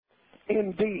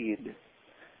indeed.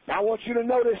 Now I want you to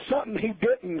notice something he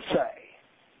didn't say.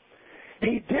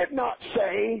 He did not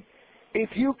say, if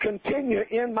you continue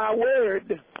in my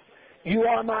word, you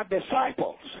are my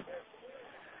disciples.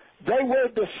 They were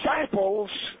disciples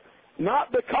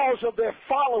not because of their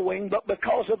following, but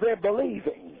because of their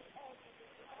believing.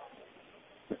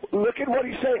 Look at what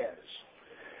he says.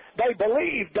 They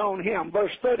believed on him,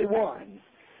 verse 31.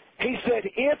 He said,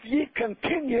 if ye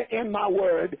continue in my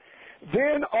word,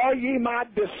 then are ye my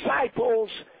disciples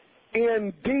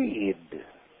indeed.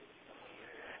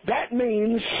 That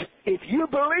means if you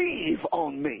believe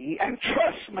on me and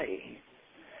trust me,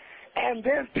 and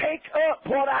then take up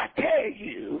what I tell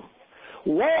you,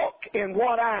 walk in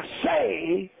what I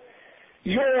say,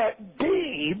 your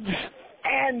deeds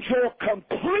and your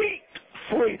complete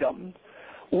freedom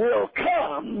will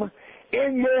come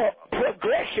in your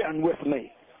progression with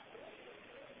me.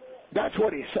 That's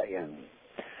what he's saying.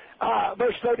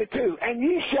 Verse 32, and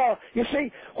ye shall, you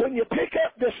see, when you pick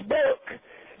up this book,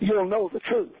 you'll know the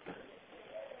truth.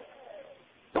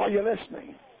 Are you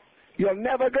listening? You'll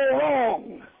never go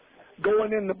wrong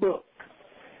going in the book.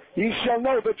 Ye shall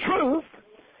know the truth,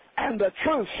 and the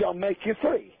truth shall make you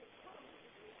free.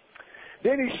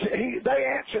 Then they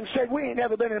answered and said, we ain't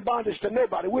never been in bondage to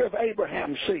nobody. We're of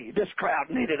Abraham's seed. This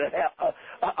crowd needed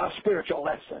a spiritual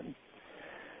lesson.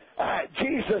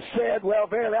 Jesus said, well,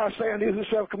 verily I say unto you,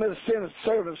 whosoever committeth sin is the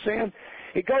servant of sin.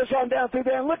 He goes on down through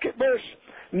there, and look at verse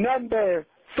number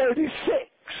 36.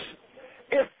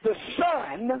 If the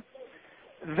Son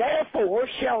therefore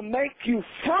shall make you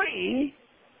free,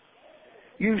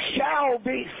 you shall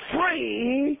be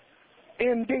free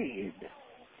indeed.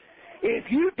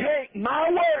 If you take my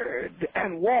word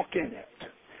and walk in it,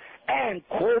 and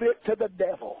quote it to the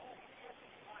devil,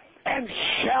 and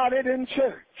shout it in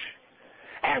church,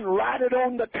 and write it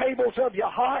on the tables of your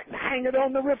heart, and hang it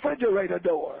on the refrigerator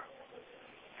door.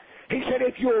 He said,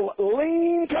 if you'll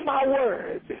lean to my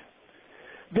word,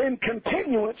 then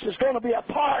continuance is going to be a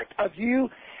part of you,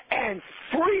 and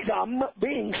freedom,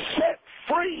 being set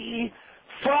free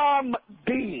from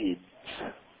deeds,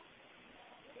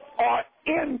 or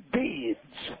in deeds.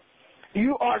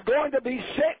 You are going to be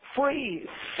set free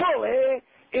fully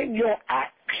in your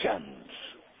actions.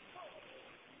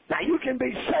 Now you can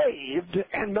be saved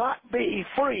and not be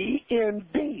free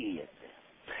indeed.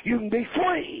 You can be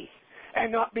free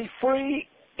and not be free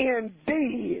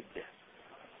indeed.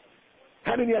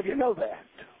 How many of you know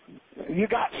that? You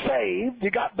got saved,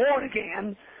 you got born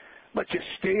again, but you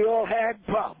still had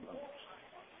problems.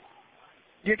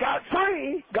 You got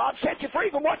free, God set you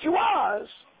free from what you was,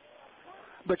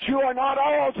 but you are not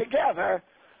altogether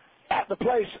at the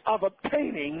place of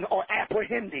obtaining or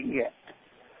apprehending yet.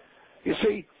 You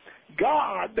see,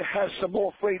 God has some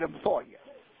more freedom for you.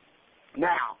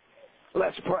 Now,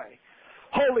 let's pray.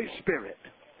 Holy Spirit,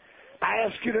 I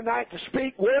ask you tonight to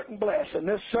speak, work, and bless in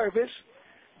this service.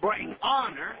 Bring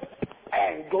honor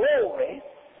and glory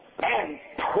and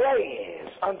praise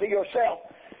unto yourself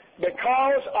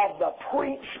because of the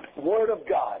preached Word of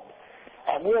God.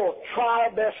 And we'll try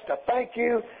our best to thank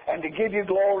you and to give you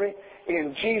glory.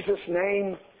 In Jesus'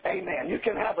 name, amen. You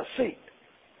can have a seat.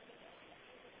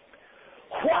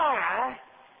 Why?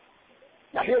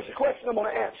 Now here's the question I'm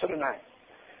going to answer tonight.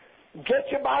 Get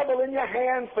your Bible in your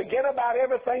hand. Forget about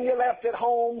everything you left at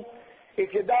home.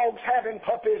 If your dog's having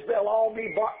puppies, they'll all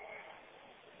be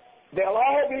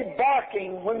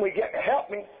barking when we get to help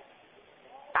me.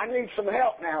 I need some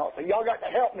help now. So y'all got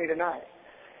to help me tonight.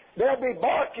 They'll be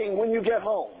barking when you get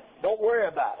home. Don't worry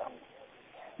about them.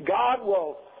 God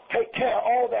will take care of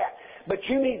all that. But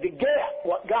you need to get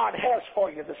what God has for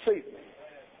you this evening.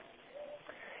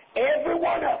 Every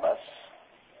one of us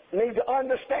need to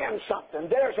understand something.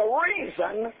 There's a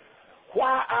reason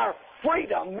why our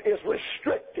freedom is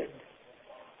restricted.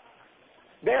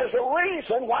 There's a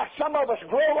reason why some of us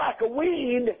grow like a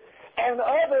weed and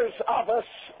others of us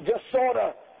just sort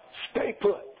of stay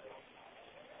put.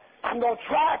 I'm going to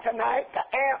try tonight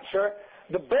to answer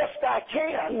the best I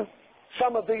can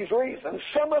some of these reasons,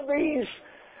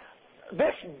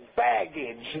 this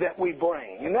baggage that we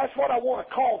bring. And that's what I want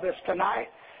to call this tonight,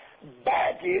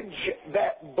 baggage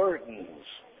that burdens.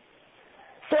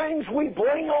 Things we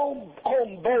bring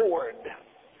on board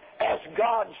as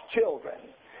God's children.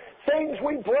 Things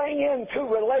we bring into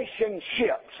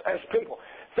relationships as people.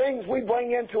 Things we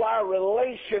bring into our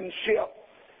relationship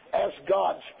as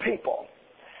God's people.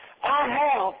 I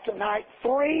have tonight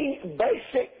 3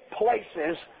 basic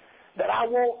places that I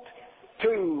want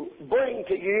to bring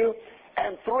to you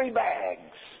and 3 bags.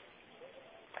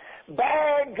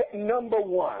 Bag number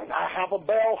 1, I have a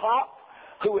bellhop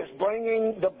who is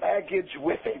bringing the baggage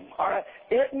with him. All right.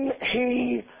 Isn't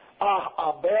he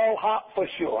a bellhop for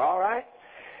sure, all right?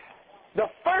 The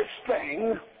first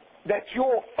thing that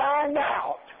you'll find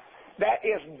out that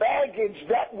is baggage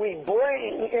that we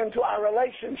bring into our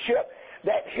relationship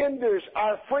that hinders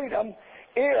our freedom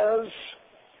is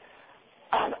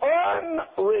an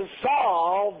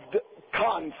unresolved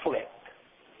conflict.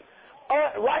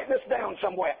 Write this down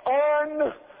somewhere.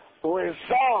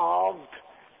 Unresolved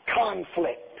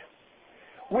conflict.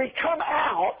 We come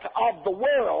out of the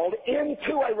world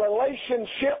into a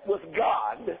relationship with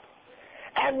God,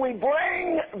 and we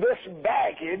bring this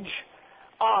baggage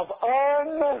of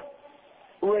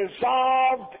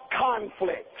unresolved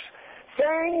conflicts.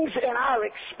 Things in our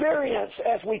experience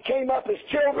as we came up as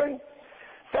children,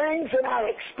 things in our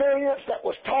experience that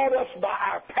was taught us by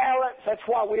our parents. That's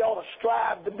why we ought to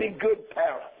strive to be good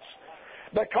parents,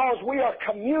 because we are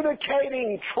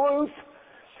communicating truth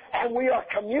and we are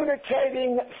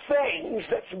communicating things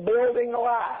that's building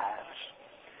lives.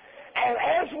 And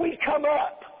as we come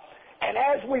up and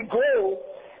as we grow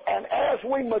and as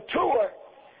we mature,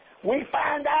 we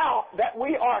find out that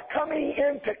we are coming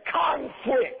into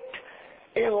conflict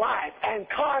in life and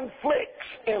conflicts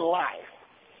in life.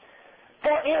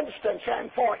 For instance,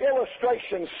 and for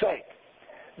illustration's sake,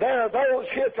 there are those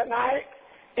here tonight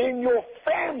in your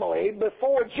family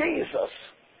before Jesus,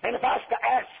 and if I was to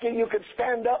ask you, you could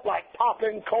stand up like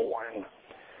popping corn.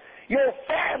 Your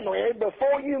family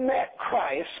before you met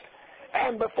Christ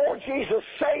and before Jesus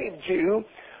saved you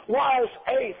was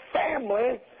a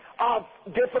family of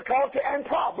difficulty and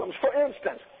problems. For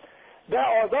instance, there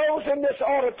are those in this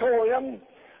auditorium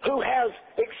who has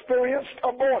experienced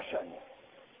abortion.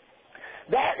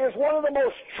 That is one of the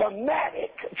most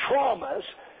traumatic traumas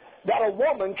that a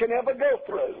woman can ever go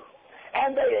through.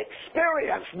 And they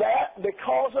experience that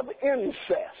because of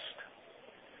incest.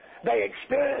 They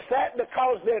experience that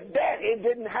because their daddy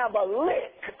didn't have a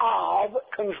lick of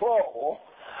control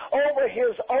over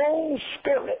his own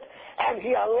spirit, and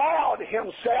he allowed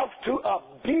himself to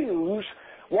abuse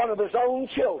one of his own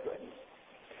children.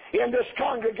 In this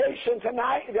congregation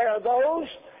tonight, there are those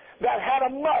that had a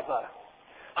mother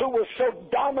who was so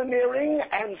domineering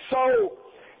and so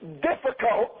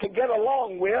difficult to get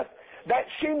along with that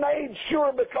she made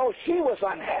sure, because she was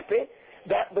unhappy,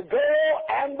 that the girl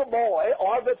and the boy,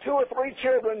 or the 2 or 3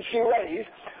 children she raised,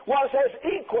 was as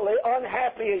equally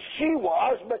unhappy as she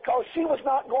was, because she was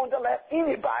not going to let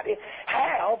anybody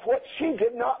have what she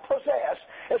did not possess,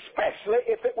 especially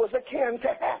if it was akin to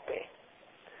happy.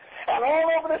 And all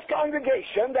over this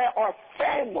congregation, there are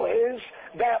families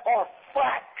that are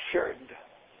fractured.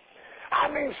 I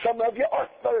mean, some of you are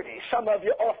 30, some of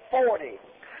you are 40.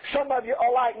 Some of you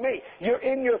are like me. You're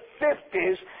in your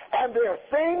 50s, and there are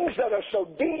things that are so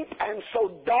deep and so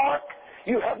dark,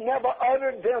 you have never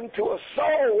uttered them to a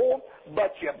soul,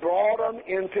 but you brought them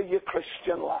into your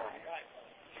Christian life.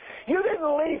 You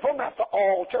didn't leave them at the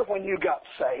altar when you got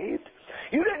saved.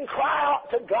 You didn't cry out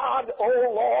to God,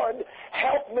 "Oh, Lord,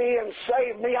 help me and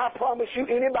save me." I promise you,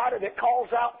 anybody that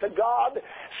calls out to God,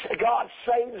 God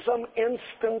saves them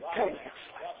instantaneously.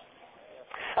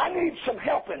 I need some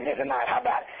help in here tonight. How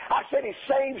about it? I said he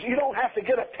saves. You don't have to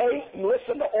get a tape and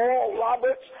listen to Oral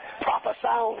Roberts prophesy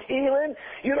on healing.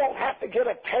 You don't have to get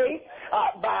a tape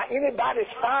by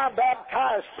anybody's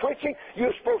fire-baptized preaching.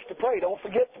 You're supposed to pray. Don't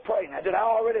forget to pray. Now, did I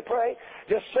already pray?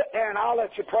 Just sit there and I'll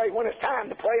let you pray when it's time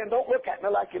to pray, and don't look at me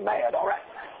like you're mad, all right?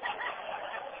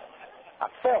 I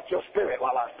felt your spirit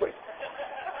while I was preaching.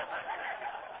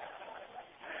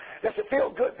 Does it feel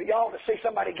good for y'all to see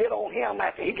somebody get on him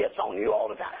after he gets on you all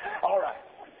the time? All right.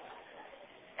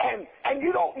 And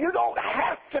you don't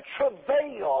have to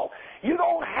travail. You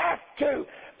don't have to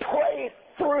pray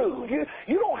through. You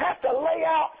don't have to lay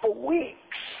out for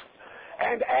weeks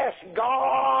and ask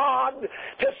God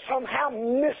to somehow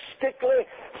mystically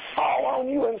fall on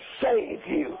you and save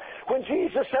you. When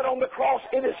Jesus said on the cross,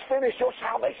 "It is finished," your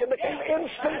salvation became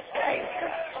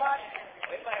instantaneous.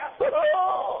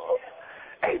 Oh,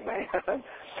 amen.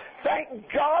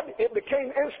 Thank God it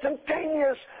became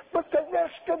instantaneous, but the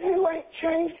rest of you ain't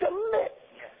changed a lick.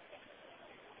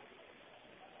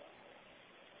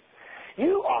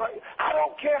 I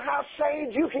don't care how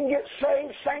saved, you can get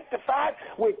saved, sanctified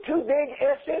with 2 big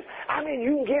S's. I mean,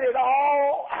 you can get it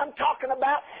all. I'm talking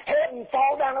about heaven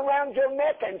fall down around your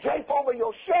neck and drape over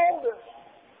your shoulders.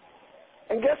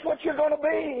 And guess what you're going to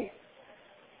be?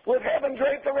 With heaven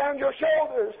draped around your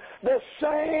shoulders, the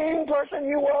same person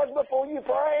you was before you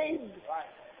prayed.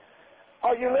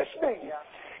 Are you listening?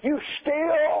 You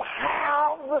still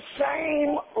have the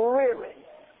same rearing.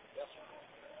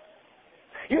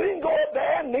 You didn't go up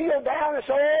there and kneel down and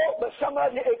say, "Oh," but some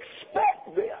of you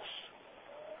expect this.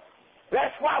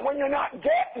 That's why when you're not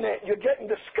getting it, you're getting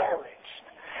discouraged.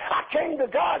 I came to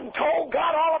God and told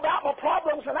God all about my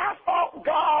problems, and I thought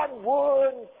God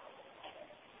would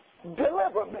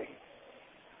deliver me.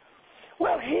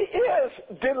 Well, He is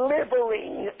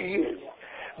delivering you,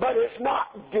 but it's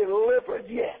not delivered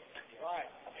yet.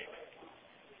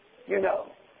 You know,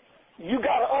 you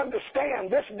got to understand,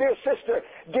 this dear sister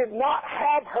did not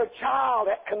have her child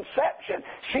at conception.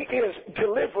 She is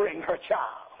delivering her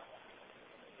child.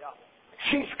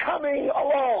 She's coming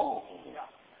along.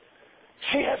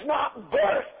 She has not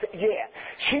birthed yet.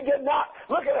 She did not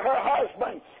look at her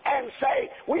husband and say,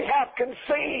 we have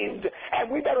conceived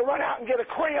and we better run out and get a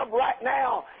crib right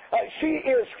now. She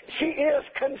is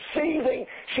conceiving.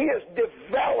 She is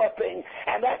developing,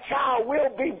 and that child will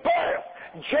be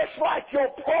birthed just like your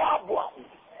problem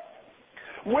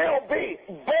will be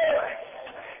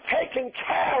birthed, taken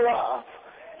care of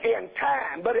in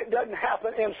time, but it doesn't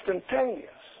happen instantaneous.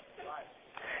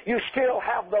 You still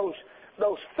have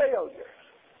those failures.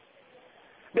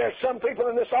 There's some people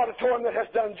in this auditorium that has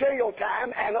done jail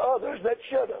time and others that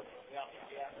should have.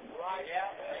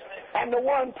 And the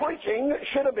one preaching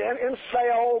should have been in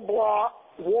cell block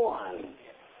 1.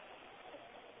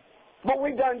 But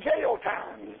we've done jail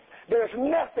time. There's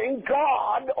nothing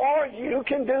God or you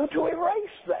can do to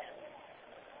erase that.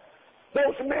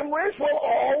 Those memories will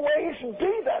always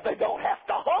be there. They don't have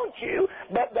to haunt you,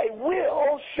 but they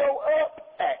will show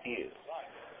up at you.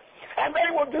 And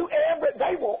they won't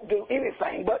do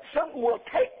anything, but something will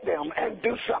take them and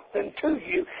do something to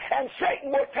you. And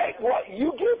Satan will take what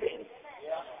you give him.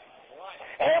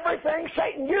 Everything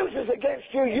Satan uses against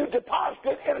you, you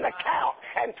deposited in an account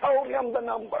and told him the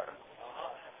number.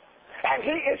 And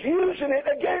he is using it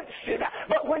against you now.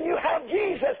 But when you have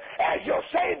Jesus as your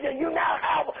Savior, you now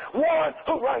have one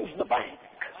who runs the bank.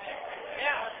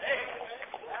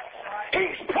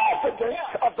 He's president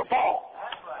of the vault.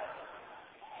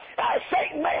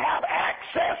 Satan may have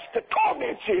access to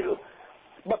torment you,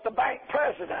 but the bank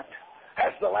president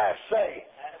has the last say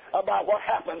about what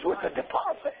happens with the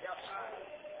deposits.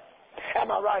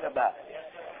 Am I right about it?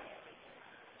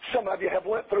 Some of you have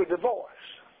went through divorce.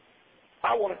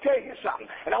 I want to tell you something,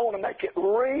 and I want to make it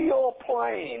real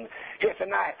plain here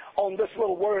tonight on this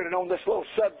little word and on this little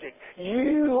subject.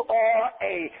 You are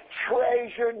a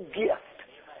treasured gift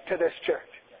to this church.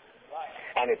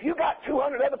 And if you got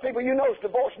 200 other people you know is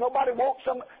divorced, nobody wants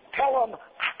them, tell them,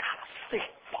 I got a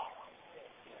seat for them.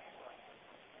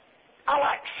 I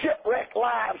like shipwrecked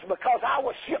lives because I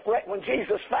was shipwrecked when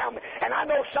Jesus found me. And I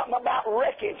know something about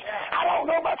wreckage. I don't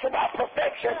know much about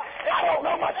perfection. I don't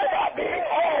know much about being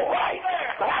all right.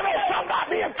 But I know something about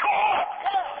being caught.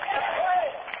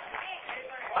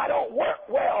 I don't work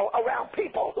well around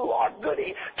people who are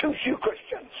goody two-shoe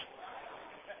Christians.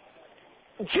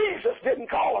 Jesus didn't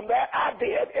call them that. I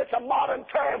did. It's a modern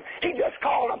term. He just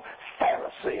called them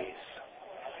Pharisees.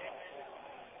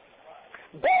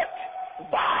 But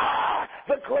by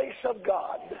the grace of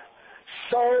God,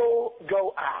 so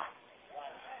go I.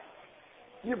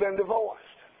 You've been divorced.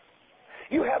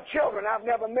 You have children I've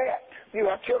never met. You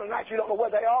have children that you don't know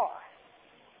where they are.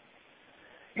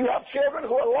 You have children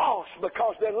who are lost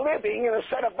because they're living in a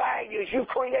set of values you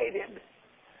created.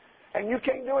 And you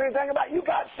can't do anything about it. You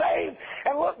got saved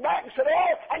and looked back and said,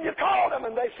 oh, and you called them.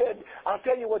 And they said, I'll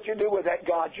tell you what you do with that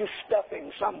God. You stuff him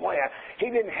somewhere. He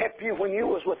didn't help you when you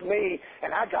was with me,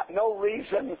 and I got no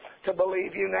reason to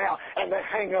believe you now. And they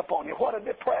hang up on you. What a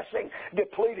depressing,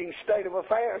 depleting state of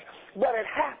affairs. But it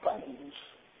happens.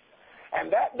 And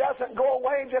that doesn't go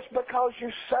away just because you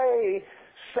say,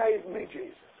 save me,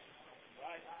 Jesus.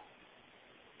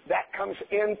 That comes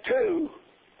into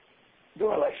the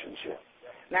relationship.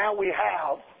 Now we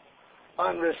have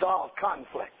unresolved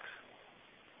conflicts.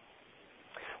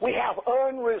 We have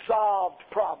unresolved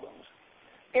problems.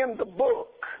 In the book,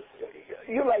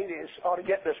 you ladies ought to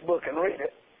get this book and read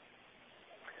it.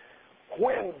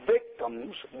 When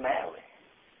Victims Marry.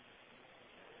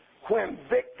 When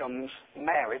Victims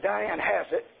Marry. Diane has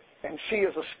it, and she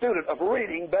is a student of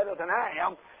reading better than I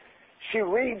am. She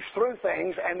reads through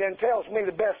things and then tells me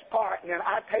the best part, and then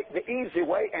I take the easy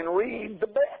way and read the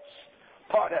best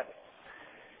part of it.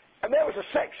 And there was a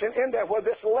section in there where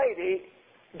this lady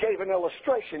gave an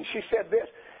illustration. She said this.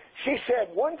 She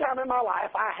said, one time in my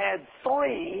life I had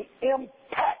 3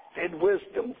 impacted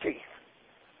wisdom teeth.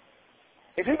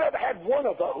 If you've ever had one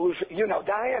of those, you know,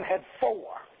 Diane had 4.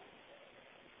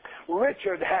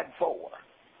 Richard had 4.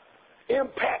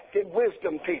 Impacted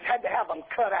wisdom teeth. Had to have them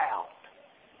cut out.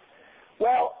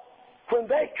 Well, when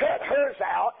they cut hers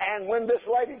out, and when this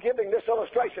lady giving this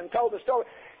illustration told the story,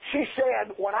 she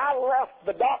said, when I left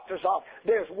the doctor's office,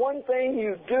 there's one thing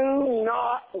you do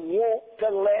not want to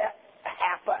let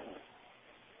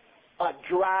a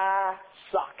dry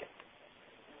socket.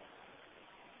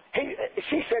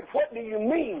 She said, what do you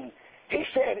mean? He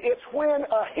said, it's when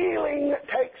a healing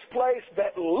takes place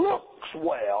that looks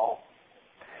well,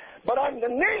 but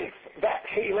underneath that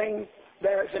healing,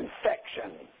 there's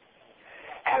infection.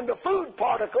 And the food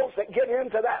particles that get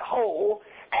into that hole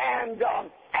and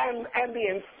the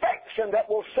infection that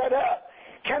will set up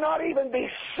cannot even be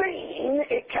seen.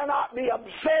 It cannot be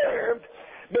observed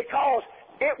because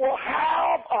it will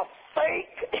have a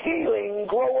fake healing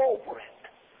grow over it.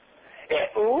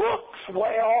 It looks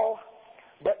well,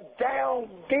 but down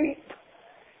deep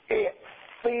it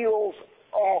feels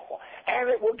awful. And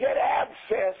it will get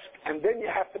abscessed, and then you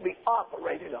have to be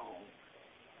operated on.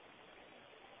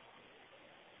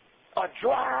 A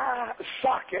dry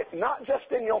socket, not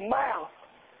just in your mouth,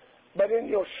 but in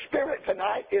your spirit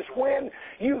tonight, is when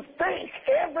you think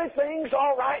everything's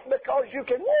all right because you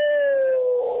can,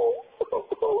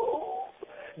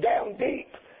 down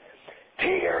deep.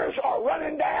 Tears are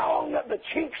running down the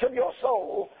cheeks of your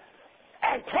soul,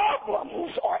 and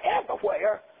problems are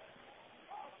everywhere.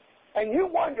 And you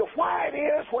wonder why it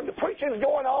is when the preaching's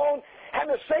going on and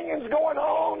the singing's going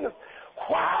on,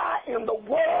 why in the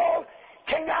world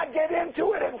can I get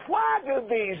into it? And why do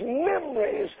these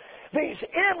memories, these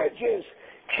images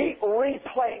keep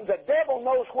replaying? The devil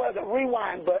knows where the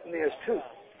rewind button is too.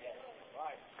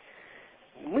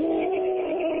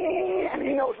 And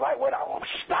he knows right where I want to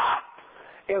stop,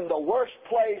 in the worst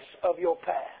place of your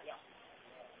past.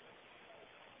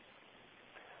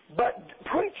 But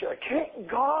preacher, can't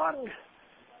God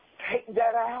take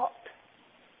that out?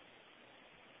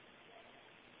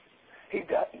 He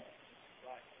doesn't.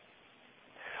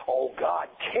 Oh, God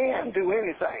can do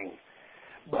anything,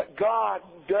 but God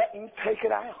doesn't take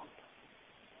it out.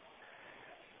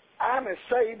 I'm as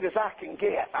saved as I can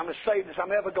get. I'm as saved as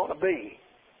I'm ever going to be.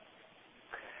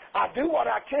 I do what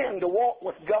I can to walk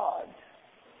with God.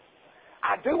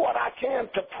 I do what I can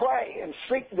to pray and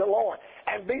seek the Lord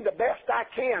and be the best I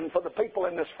can for the people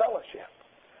in this fellowship.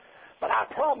 But I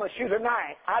promise you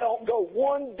tonight, I don't go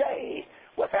one day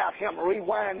without Him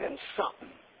rewinding something.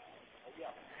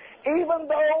 Even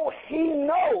though He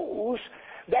knows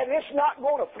that it's not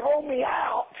going to throw me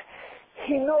out,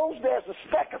 He knows there's a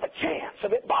speck of a chance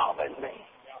of it bothering me.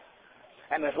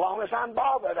 And as long as I'm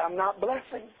bothered, I'm not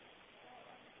blessing.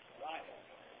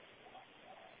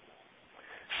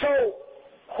 So,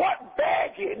 what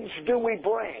baggage do we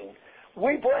bring?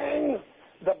 We bring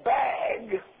the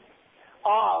bag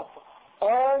of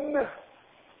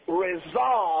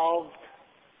unresolved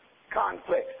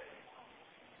conflict.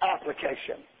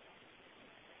 Application.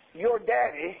 Your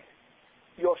daddy,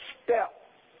 your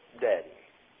step-daddy.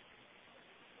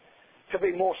 To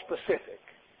be more specific,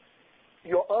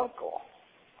 your uncle,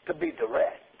 to be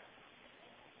direct,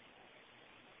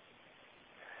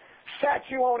 sat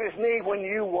you on his knee when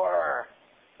you were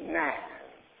 9.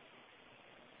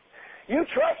 You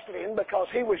trusted him because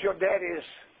he was your daddy's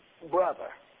brother.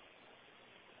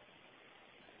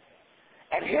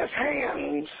 And his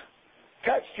hands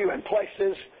touched you in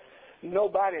places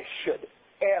nobody should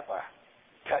ever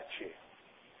touch you.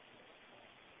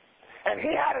 And he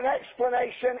had an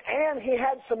explanation and he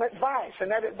had some advice. And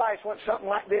that advice went something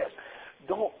like this.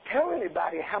 Don't tell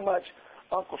anybody how much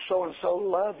Uncle so-and-so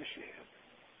loves you.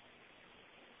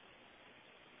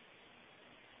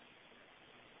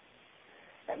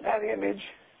 And that image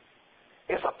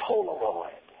is a Polaroid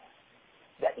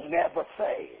that never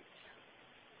fades.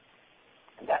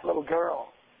 And that little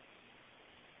girl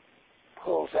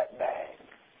pulls that bag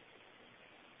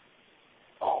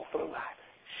all through life.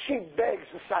 She begs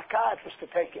the psychiatrist to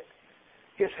take it.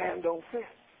 His hand don't fit.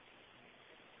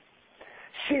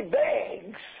 She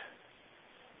begs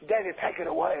Daddy, take it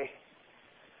away.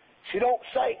 She don't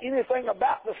say anything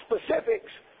about the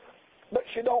specifics, but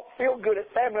she don't feel good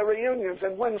at family reunions.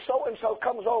 And when so-and-so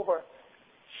comes over,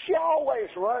 she always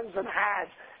runs and hides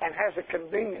and has a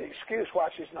convenient excuse why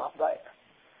she's not there.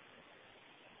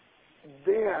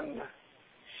 Then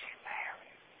she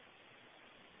marries.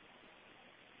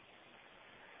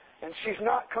 And she's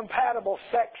not compatible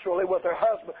sexually with her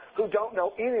husband, who don't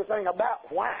know anything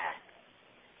about why.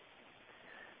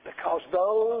 Because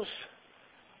those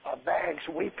are bags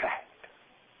we packed.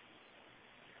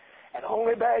 And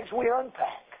only bags we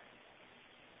unpack.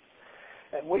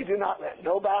 And we do not let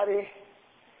nobody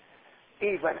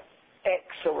even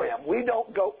X-rim. We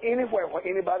don't go anywhere where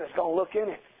anybody's going to look in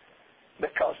it.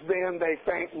 Because then they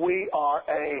think we are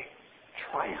a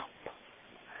tramp.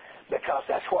 Because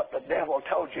that's what the devil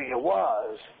told you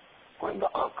was when the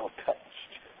uncle touched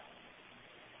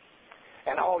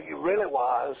you. And all you really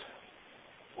was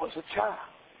a child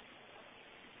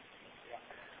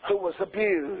who was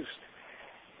abused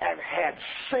had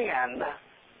sin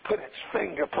put its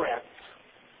fingerprints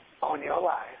on your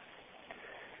life.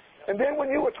 And then when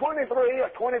you were 23 or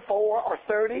 24 or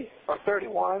 30 or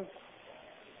 31,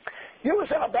 you was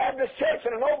in a Baptist church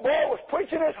and an old boy was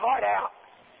preaching his heart out.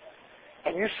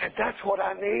 And you said, that's what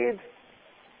I need.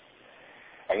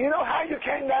 And you know how you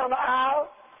came down the aisle?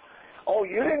 Oh,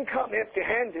 you didn't come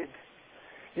empty-handed.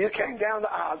 You came down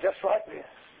the aisle just like this.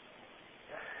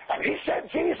 And he said,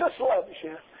 Jesus loves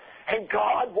you. And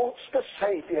God wants to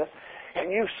save you.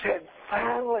 And you said,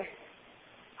 finally,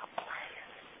 I'm glad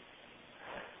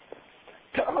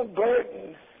to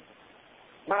unburden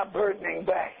my burdening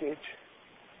baggage.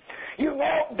 You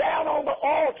knelt down on the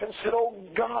altar and said, oh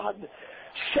God,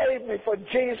 save me for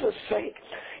Jesus' sake.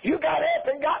 You got up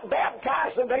and got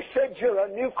baptized and they said, you're a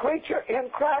new creature in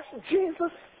Christ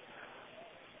Jesus.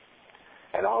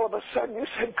 And all of a sudden you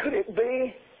said, could it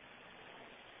be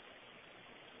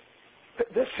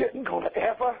that this isn't going to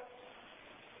ever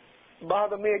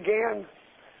bother me again?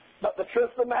 But the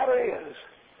truth of the matter is,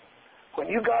 when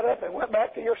you got up and went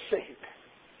back to your seat,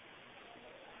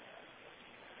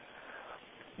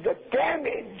 the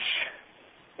damage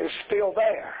is still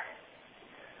there,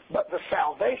 but the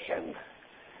salvation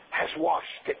has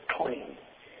washed it clean.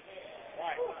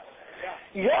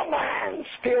 Your mind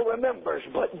still remembers,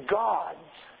 but God's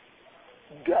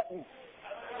doesn't.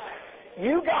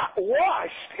 You got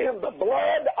washed in the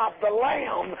blood of the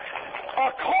Lamb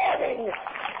according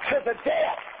to the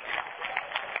death.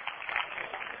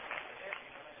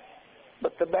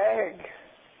 But the bag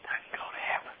doesn't go to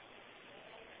heaven.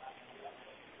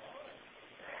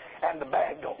 And the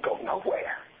bag don't go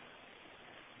nowhere.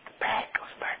 The bag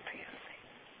goes back to you.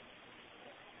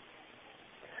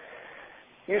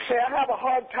 You say, I have a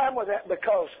hard time with that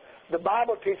because the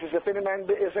Bible teaches if any man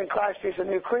is in Christ, he's a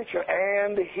new creature.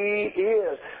 And he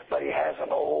is. But he has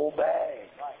an old bag.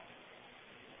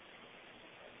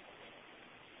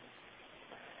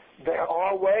 There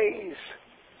are ways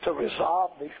to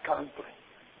resolve these conflicts.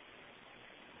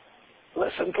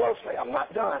 Listen closely. I'm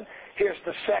not done. Here's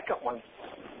the second one.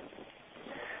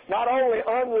 Not only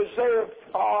unreserved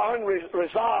or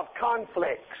unresolved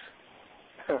conflicts.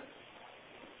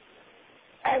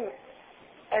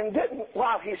 And didn't,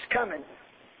 while he's coming,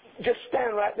 just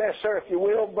stand right there, sir, if you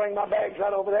will. Bring my bags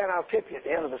right over there and I'll tip you at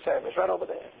the end of the service. Right over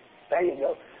there. There you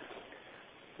go.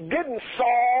 Didn't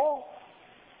Saul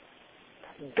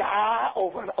die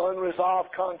over an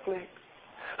unresolved conflict?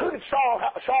 Who did Saul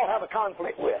have a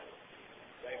conflict with?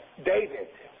 David.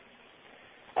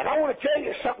 And I want to tell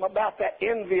you something about that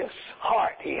envious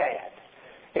heart he had.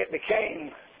 It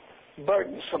became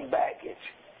burdensome baggage.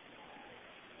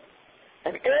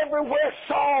 And everywhere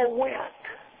Saul went,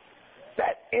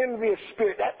 that envious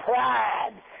spirit, that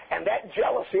pride, and that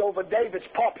jealousy over David's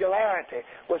popularity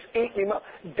was eating him up.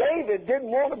 David didn't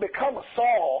want to become a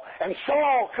Saul, and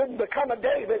Saul couldn't become a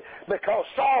David because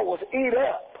Saul was eat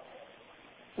up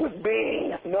with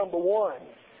being number one.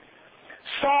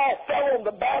 Saul fell on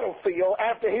the battlefield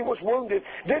after he was wounded,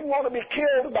 didn't want to be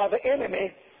killed by the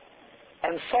enemy,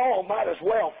 and Saul might as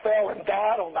well fell and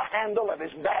died on the handle of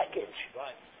his baggage.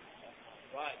 Right.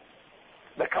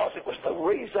 Because it was the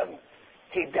reason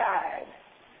he died.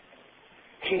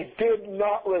 He did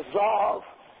not resolve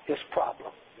his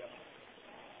problem.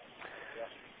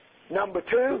 Number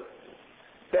two,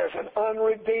 there's an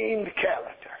unredeemed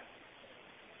character.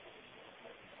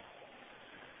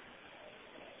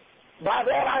 By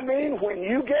that I mean when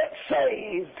you get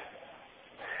saved,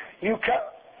 you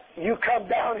come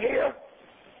down here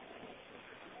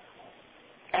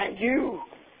and you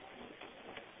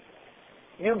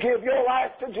give your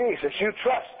life to Jesus. You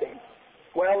trust Him.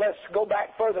 Well, let's go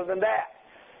back further than that.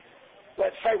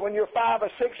 Let's say when you're 5 or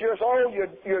 6 years old,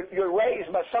 you're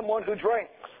raised by someone who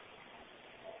drinks.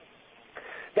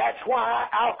 That's why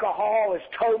alcohol is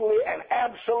totally and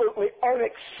absolutely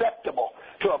unacceptable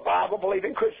to a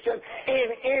Bible-believing Christian in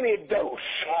any dose.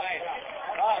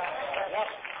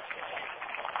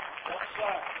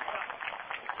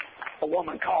 A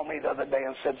woman called me the other day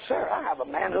and said, "Sir, I have a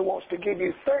man who wants to give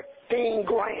you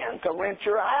 $13,000 to rent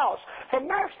your house from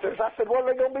Masters." I said, "What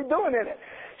are they going to be doing in it?"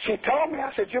 She told me.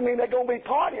 I said, "You mean they're going to be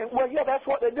partying?" "Well, yeah, that's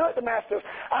what they do at the Masters."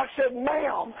 I said,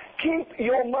 "Ma'am, keep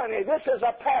your money. This is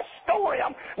a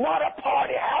pastorium, not a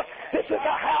party house. This is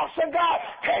a house of God.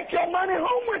 Take your money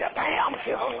home with you, ma'am."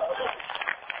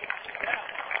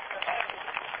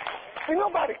 Ain't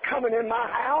nobody coming in my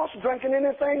house drinking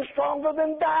anything stronger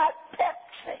than Diet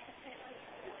Pepsi.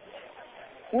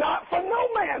 Not for no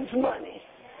man's money.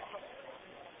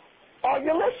 Are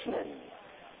you listening?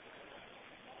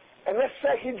 And let's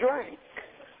say he drank.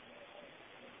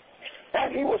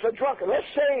 And he was a drunkard. Let's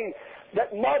say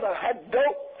that mother had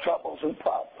dope trouble.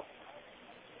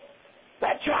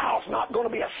 not going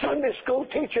to be a Sunday school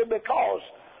teacher because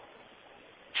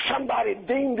somebody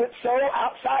deemed it so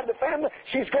outside the family.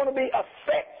 She's going to be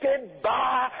affected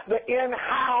by the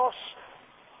in-house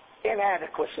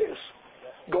inadequacies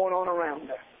going on around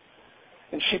her.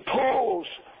 And she pulls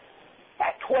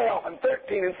at 12 and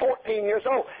 13 and 14 years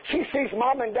old. She sees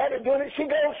mom and daddy doing it. She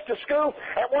goes to school,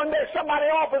 and one day somebody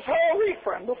offers her a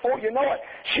reefer, and before you know it,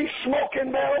 she's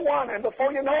smoking marijuana, and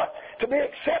before you know it, to be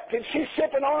accepted, she's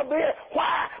sipping on a beer.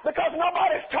 Why? Because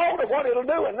nobody's told her what it'll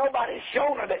do, and nobody's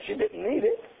shown her that she didn't need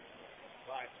it.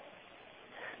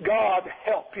 God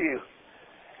help you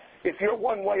if you're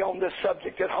one way on this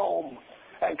subject at home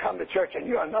and come to church and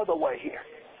you're another way here.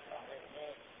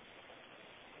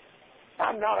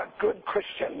 I'm not a good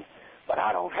Christian, but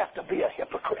I don't have to be a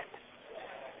hypocrite.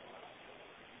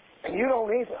 And you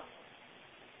don't either.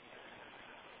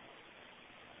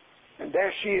 And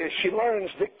there she is. She learns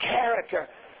the character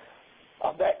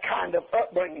of that kind of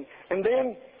upbringing. And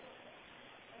then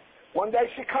one day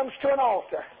she comes to an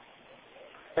altar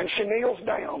and she kneels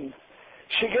down.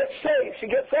 She gets saved. She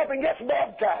gets up and gets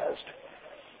baptized.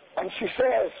 And she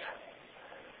says,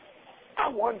 I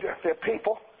wonder if there are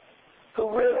people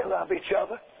who really love each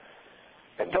other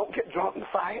and don't get drunk and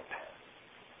fight.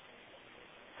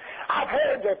 I've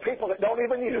heard there are people that don't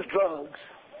even use drugs.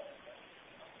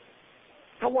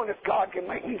 I wonder if God can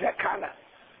make me that kind of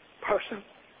person.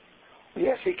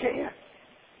 Yes, He can.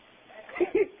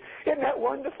 Isn't that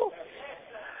wonderful?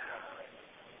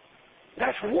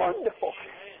 That's wonderful.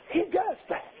 He does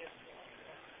that.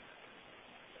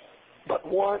 But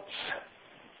once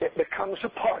it becomes a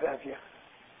part of you,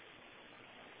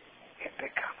 it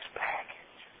becomes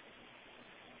baggage.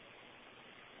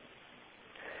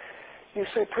 You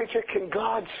say, preacher, can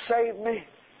God save me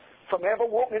from ever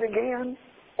wanting it again?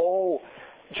 Oh,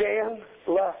 Jan,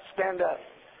 lust, stand up.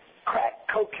 Crack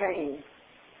cocaine.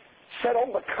 Sit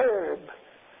on the curb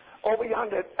over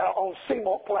yonder on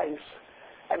Seymour Place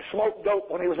and smoked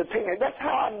dope when he was a teenager. That's how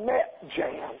I met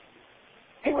Jan.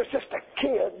 He was just a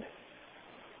kid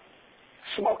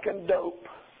smoking dope,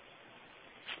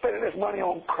 spending his money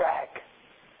on crack.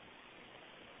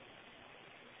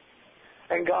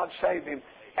 And God saved him.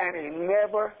 And he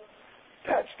never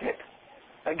touched it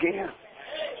again.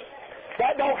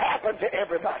 That don't happen to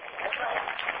everybody.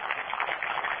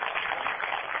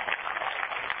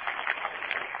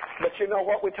 But you know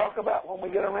what we talk about when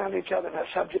we get around each other and that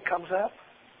subject comes up?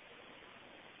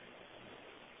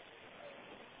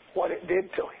 What it did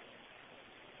to him.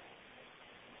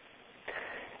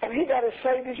 And he got as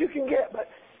saved as you can get, but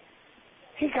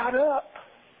he got up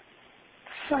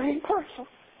the same person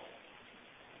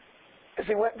as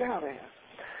he went down in.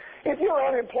 If you're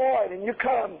unemployed and you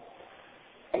come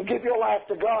and give your life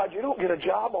to God, you don't get a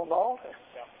job on the altar.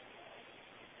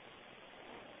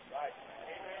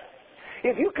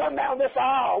 If you come down this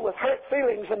aisle with hurt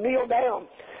feelings and kneel down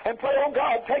and pray, oh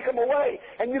God, take them away,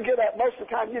 and you get up, most of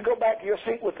the time you go back to your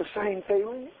seat with the same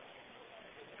feeling.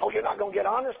 Oh, you're not going to get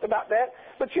honest about that.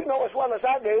 But you know as well as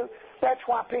I do, that's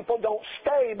why people don't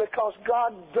stay, because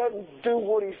God doesn't do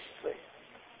what He says.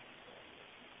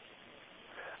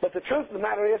 But the truth of the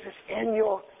matter is, it's in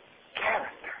your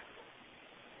character.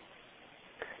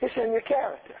 It's in your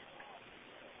character.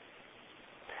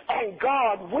 And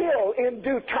God will, in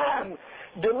due time,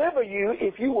 deliver you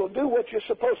if you will do what you're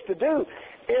supposed to do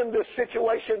in this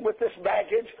situation with this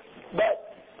baggage.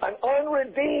 But an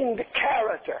unredeemed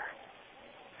character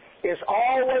is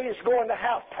always going to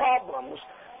have problems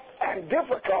and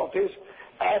difficulties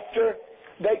after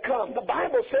they come. The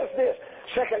Bible says this,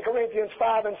 2 Corinthians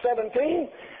 5 and 17,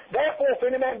 therefore if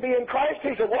any man be in Christ,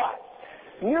 he's a what?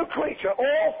 New creature.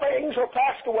 All things are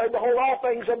passed away, behold, all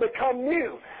things have become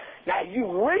new. Now you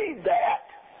read that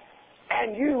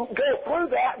and you go through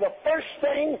that, the first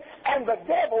thing, and the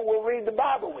devil will read the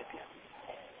Bible with you.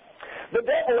 The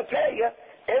devil will tell you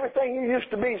everything you used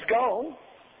to be is gone.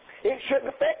 It shouldn't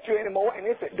affect you anymore, and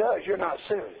if it does, you're not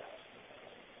serious.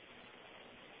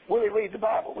 Will he read the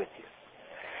Bible with you?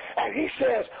 And he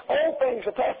says, all things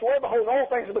are passed away, behold, all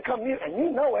things have become new. And you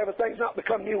know everything's not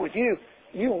become new with you.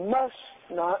 You must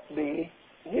not be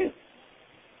new.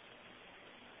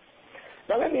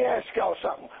 Now let me ask y'all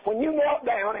something. When you knelt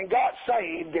down and got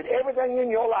saved, did everything in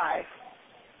your life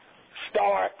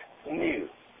start new?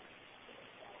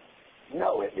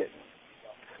 No, it didn't.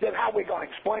 Then how are we going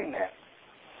to explain that?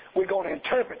 We're going to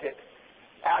interpret it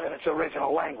out of its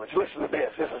original language. Listen to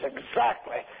this. This is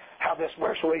exactly how this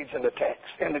verse reads in the text,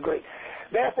 in the Greek.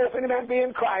 Therefore, if any man be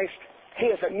in Christ, he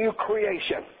is a new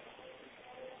creation.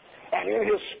 And in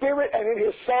his spirit and in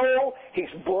his soul, he's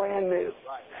brand new.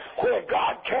 Where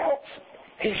God counts,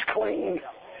 he's clean.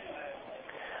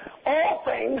 All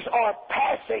things are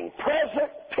passing.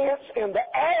 Present tense in the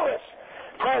aorist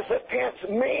present tense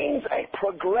means a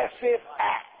progressive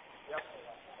act.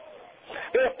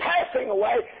 They're passing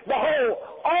away. The whole,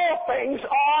 all things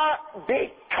are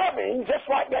becoming, just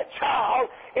like that child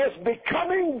is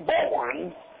becoming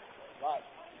born.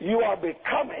 You are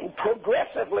becoming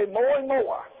progressively more and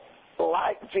more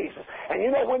like Jesus. And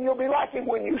you know when you'll be like him?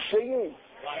 When you see him.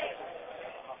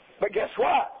 But guess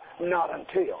what? Not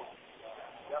until.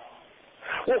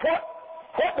 Well,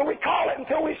 what do we call it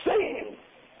until we see him?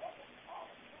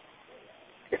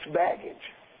 It's baggage.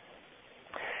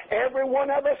 Every one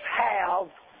of us have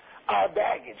our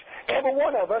baggage. Every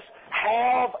one of us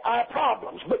have our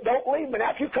problems. But don't leave me.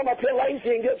 Now, if you come up here lazy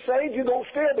and get saved, you're going to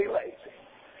still be lazy.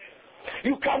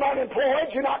 You come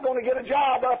unemployed, you're not going to get a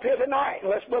job up here tonight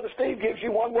unless Brother Steve gives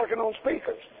you one working on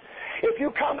speakers. If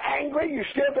you come angry, you're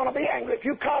still going to be angry. If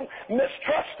you come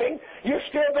mistrusting, you're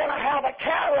still going to have a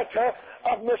character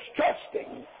of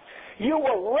mistrusting. You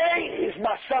were raised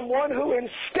by someone who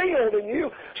instilled in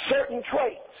you certain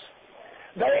traits.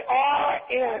 They are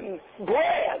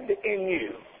inbred in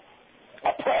you.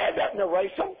 A prayer doesn't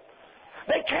erase them.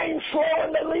 They came slow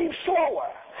and they leave slower.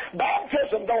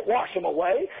 Baptism don't wash them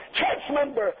away. Church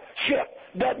membership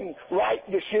doesn't right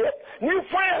the ship. New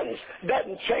friends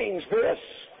doesn't change this.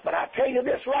 But I tell you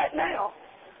this right now.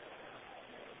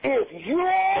 If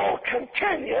you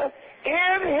continue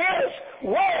in his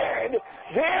word,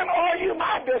 then are you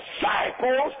my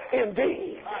disciples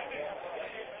indeed.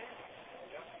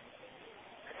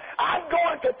 I'm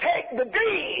going to take the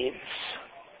deeds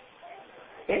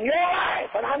in your life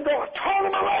and I'm going to turn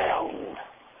them around.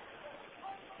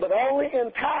 But only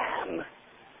in time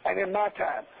and in my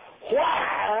time.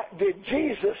 Why did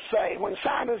Jesus say, when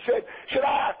Simon said, should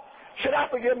I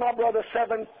forgive my brother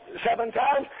seven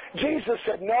times? Jesus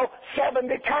said, no,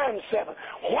 70 times 7.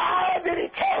 Why did he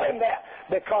tell him that?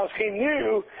 Because he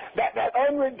knew that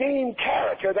unredeemed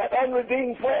character, that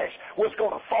unredeemed flesh was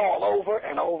going to fall over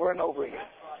and over and over again.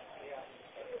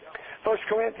 1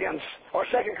 Corinthians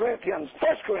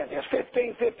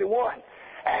 15:51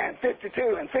 and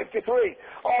 52 and 53,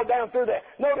 all down through there.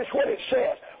 Notice what it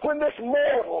says. When this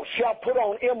mortal shall put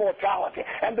on immortality,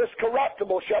 and this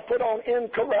corruptible shall put on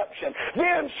incorruption,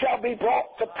 then shall be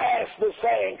brought to pass the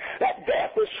saying that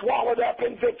death is swallowed up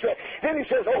in victory. Then he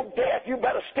says, oh, death, you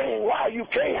better sting while you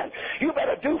can. You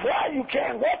better do while you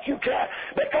can, what you can,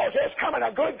 because there's coming a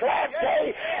good glad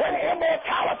day when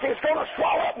immortality is going to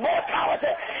swallow up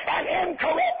mortality, and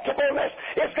incorruptibleness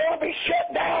is going to be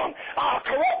shut down.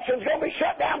 Corruption is going to be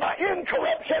shut down by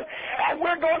incorruption, and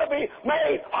we're going to be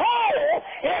made whole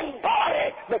in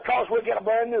body because we'll get a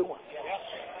brand new one.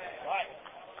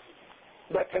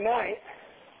 But tonight,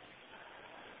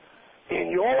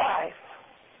 in your life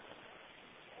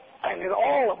and in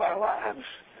all of our lives,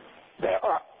 there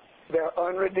are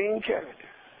unredeemed character.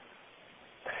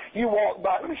 You walk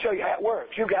by, let me show you how it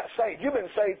works. You got saved. You've been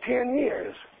saved 10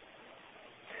 years.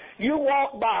 You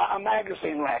walk by a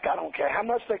magazine rack, I don't care how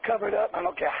much they cover it up, I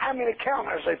don't care how many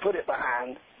counters they put it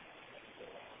behind.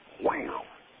 Wham.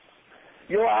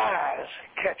 Your eyes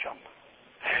catch them.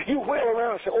 You wheel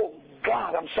around and say, oh,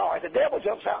 God, I'm sorry. The devil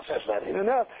jumps out and says, that ain't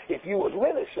enough if you was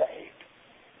really saved.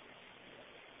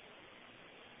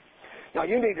 Now,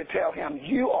 you need to tell him,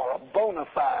 you are a bona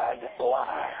fide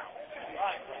liar.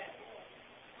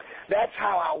 That's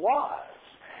how I was.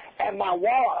 And my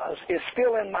was is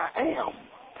still in my am.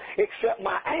 Except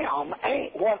my am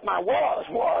ain't what my was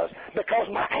because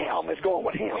my am is going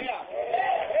with him.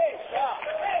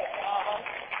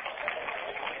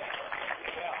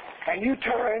 And you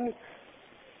turn,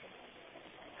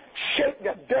 shake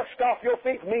the dust off your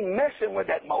feet, me messing with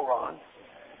that moron,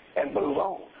 and move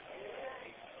on.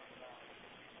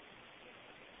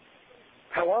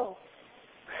 Hello?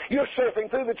 You're surfing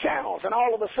through the channels, and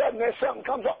all of a sudden there's something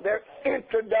comes up, their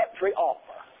introductory offer.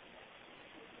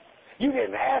 You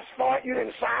didn't ask for it, you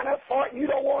didn't sign up for it, you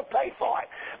don't want to pay for it.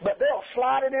 But they'll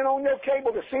slide it in on your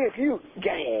cable to see if you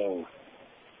game.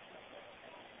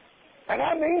 And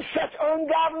I mean such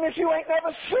ungodliness you ain't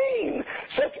never seen.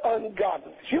 Such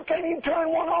ungodliness. You can't even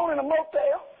turn one on in a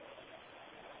motel.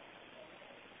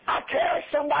 I carry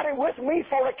somebody with me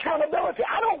for accountability.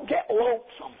 I don't get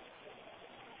lonesome.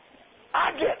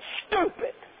 I get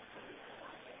stupid.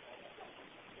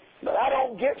 But I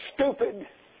don't get stupid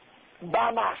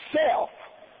by myself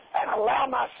and allow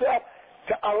myself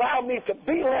to allow me to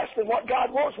be less than what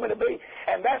God wants me to be.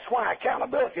 And that's why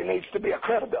accountability needs to be a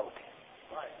credibility.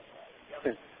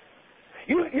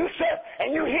 You said,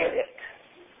 and you hit it.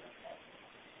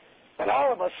 And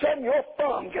all of a sudden your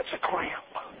thumb gets a cramp.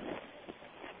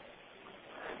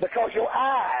 Because your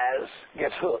eyes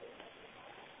gets hooked.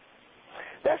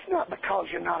 That's not because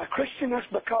you're not a Christian. That's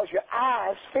because your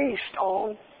eyes feast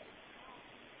on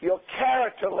your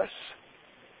characterless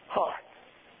heart.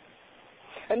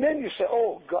 And then you say,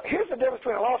 oh, God. Here's the difference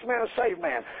between a lost man and a saved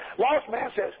man. Lost man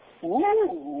says,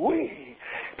 woo-wee.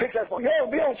 Picks that phone.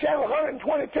 You'll be on channel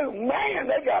 122. Man,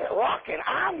 they got it rocking.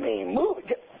 I mean, moving.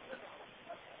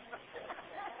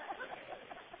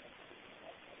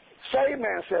 Saved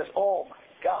man says, oh, my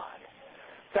God.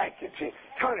 Thank you, Jesus.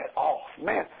 Turn it off,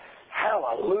 man.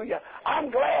 Hallelujah. I'm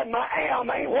glad my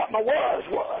am ain't what my was.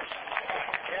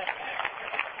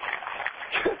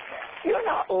 You're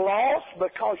not lost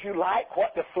because you like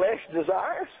what the flesh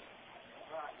desires.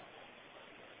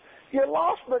 You're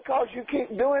lost because you keep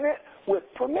doing it with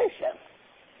permission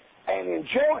and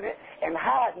enjoying it and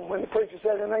hiding when the preacher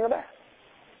says anything about it.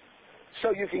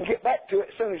 So you can get back to it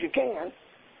as soon as you can,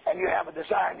 and you have a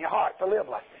desire in your heart to live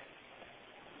like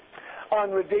that.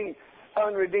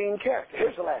 Unredeemed character.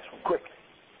 Here's the last one, quickly.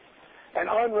 An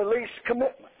unreleased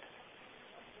commitment.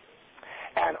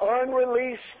 An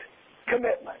unreleased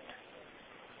commitment.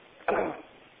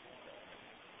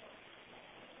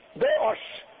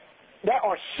 There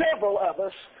are several of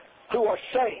us who are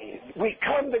saved. We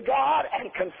come to God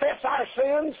and confess our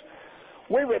sins.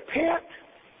 We repent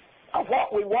of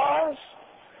what we was.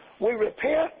 We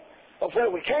repent of where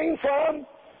we came from.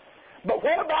 But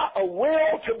what about a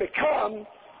will to become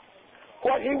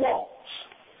what He wants?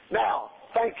 Now,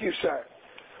 thank you, sir.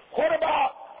 What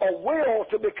about a will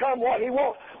to become what He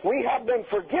wants? We have been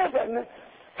forgiven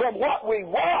from what we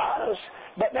was,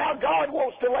 but now God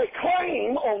wants to lay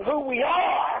claim on who we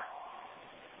are.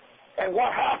 And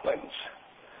what happens?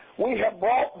 We have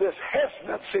brought this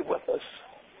hesitancy with us.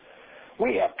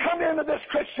 We have come into this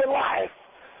Christian life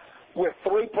with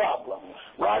three problems.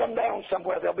 Write them down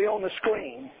somewhere. They'll be on the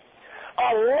screen.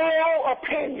 A low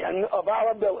opinion of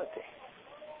our ability.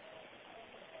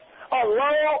 A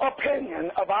low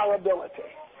opinion of our ability.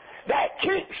 That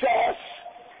keeps us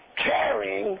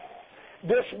carrying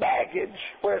this baggage.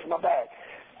 Where's my bag?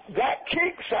 That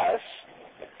keeps us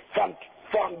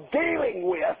from dealing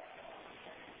with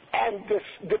and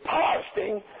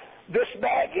depositing this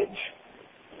baggage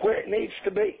where it needs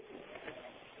to be.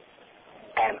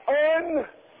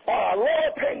 A low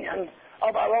opinion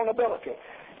of our own ability.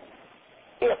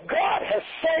 If God has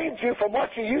saved you from what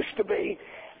you used to be,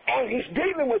 and He's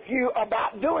dealing with you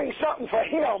about doing something for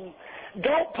Him,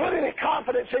 don't put any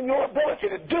confidence in your ability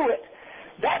to do it.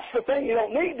 That's the thing you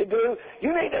don't need to do.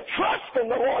 You need to trust in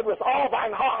the Lord with all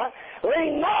thine heart.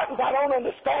 Lean not with thine own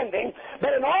understanding,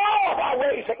 but in all of our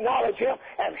ways acknowledge Him,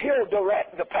 and He'll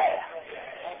direct the path.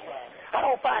 I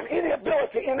don't find any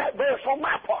ability in that verse on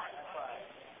my part,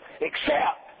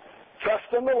 except trust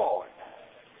in the Lord.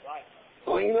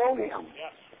 Lean on Him.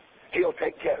 He'll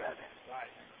take care of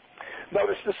it.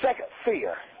 Notice the second,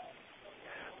 fear.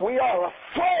 We are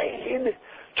afraid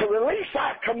to release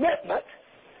our commitment,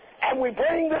 and we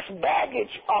bring this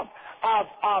baggage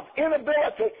of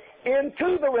inability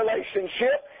into the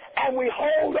relationship, and we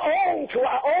hold on to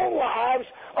our own lives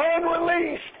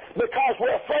unreleased because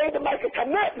we're afraid to make a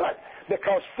commitment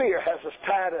because fear has us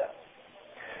tied up.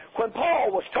 When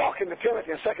Paul was talking to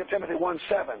Timothy in 2 Timothy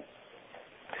 1:7,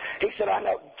 he said, I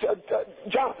know,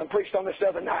 Jonathan preached on this the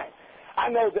other night. I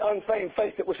know the unfeigned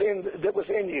faith that was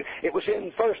in you. It was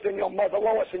first in your mother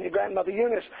Lois and your grandmother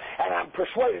Eunice, and I'm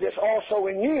persuaded it's also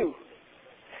in you.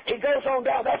 He goes on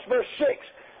down, that's verse 6.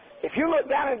 If you look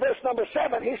down in verse number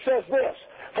 7, he says this,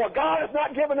 for God has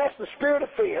not given us the spirit of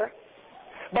fear,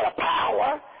 but a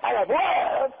power and of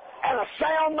love and a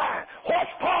sound mind.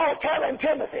 What's Paul telling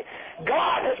Timothy?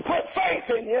 God has put faith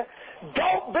in you.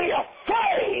 Don't be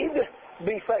afraid,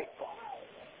 be faithful.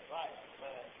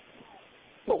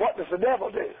 But what does the devil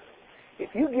do?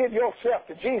 If you give yourself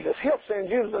to Jesus, He'll send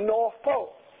you to the North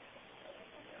Pole.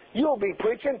 You'll be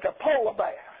preaching to polar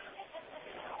bears.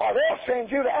 Or they'll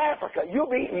send you to Africa. You'll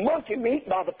be eating monkey meat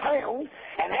by the pound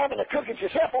and having to cook it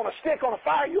yourself on a stick on a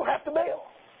fire you'll have to build.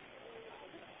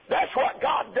 That's what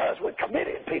God does with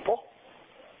committed people.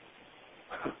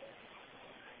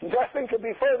 Nothing could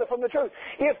be further from the truth.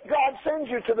 If God sends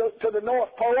you to the North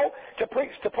Pole to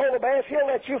preach to polar bears, He'll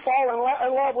let you fall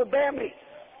in love with bear meat.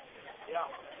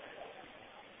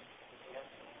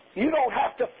 You don't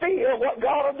have to fear what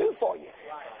God will do for you.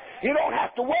 You don't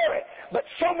have to worry. But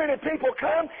so many people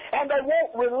come and they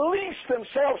won't release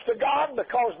themselves to God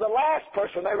because the last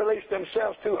person they released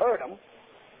themselves to hurt them.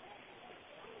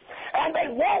 And they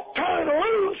won't turn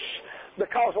loose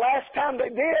because last time they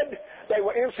did, they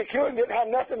were insecure and didn't have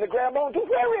nothing to grab on to.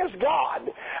 Where is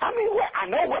God? I mean, I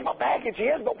know where my baggage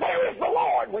is, but where is the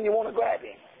Lord when you want to grab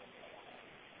Him?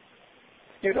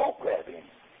 You don't grab Him.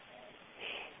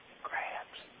 He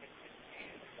grabs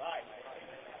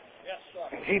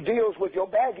He deals with your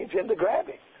baggage in the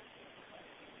grabbing.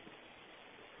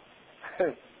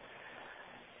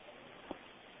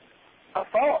 I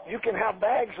thought you can have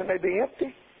bags and they be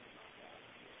empty.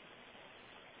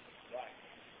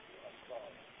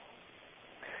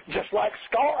 Just like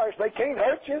scars, they can't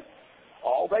hurt you.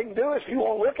 All they can do is, if you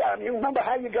want to look at them, you remember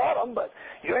how you got them, but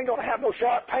you ain't going to have no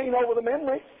sharp pain over the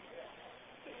memory.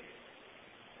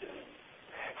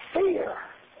 Fear.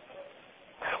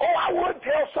 Oh, I would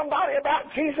tell somebody about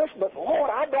Jesus, but Lord,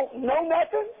 I don't know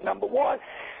nothing, number one.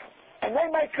 And they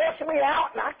may cuss me out,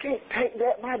 and I can't take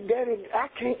that. My daddy, I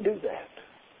can't do that.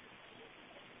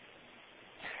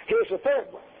 Here's the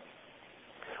third one.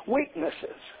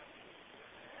 Weaknesses.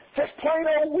 Just plain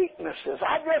old weaknesses.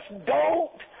 I just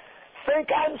don't think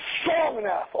I'm strong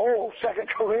enough. Oh, 2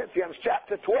 Corinthians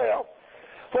chapter 12.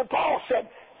 When Paul said,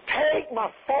 take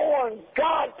my thorn,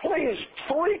 God, please,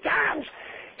 3 times.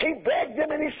 He begged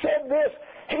him and he said this.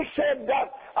 He said,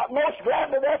 most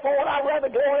gladly, therefore, would I rather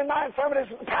glory in my infirmities,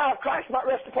 the power of Christ might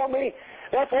rest upon me.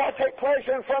 Therefore, I take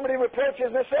pleasure in infirmity, reproaches,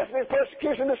 necessities,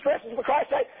 persecution, distresses for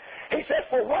Christ's sake. He says,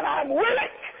 for when I'm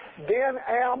willing, then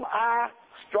am I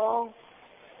strong.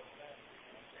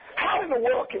 How in the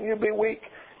world can you be weak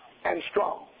and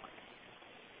strong?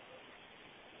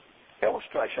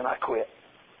 Illustration, I quit.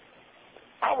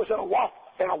 I was in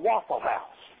a Waffle House.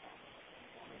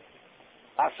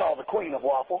 I saw the queen of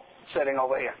waffle sitting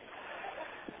over here.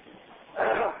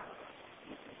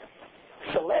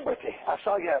 Celebrity. I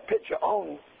saw you have a picture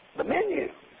on the menu.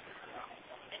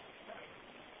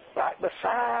 Right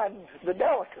beside the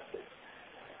delicacies.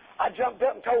 I jumped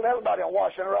up and told everybody on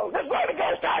Washington Road, this lady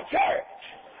goes to our church.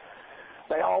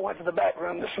 They all went to the back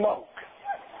room to smoke.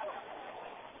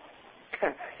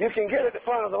 You can get at the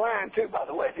front of the line too, by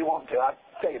the way, if you want to. I'll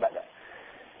tell you about that.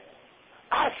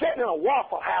 I was sitting in a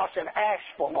Waffle House in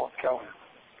Asheville, North Carolina,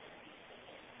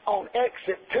 on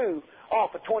exit 2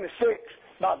 off of 26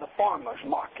 by the farmer's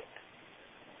market.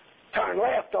 Turn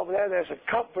left over there, there's a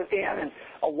Comfort Inn and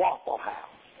a Waffle House.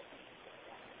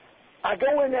 I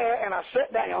go in there and I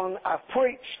sit down. I've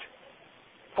preached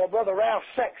for Brother Ralph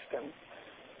Sexton.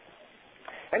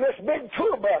 And this big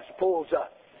tour bus pulls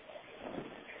up.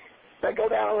 They go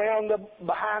down around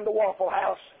behind the Waffle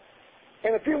House.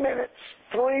 In a few minutes,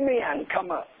 3 men come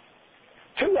up.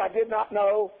 2 I did not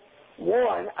know.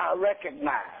 1 I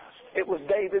recognized. It was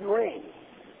David Ring.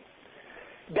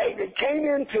 David came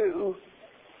into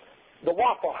the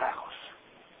Waffle House.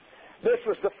 This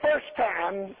was the first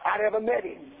time I'd ever met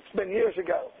him. It's been years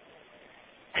ago.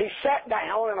 He sat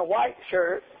down in a white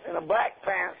shirt and a black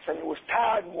pants, and he was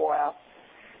tired and wore out.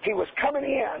 He was coming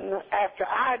in after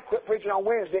I had quit preaching on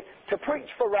Wednesday to preach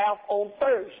for Ralph on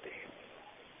Thursday.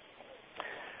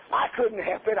 I couldn't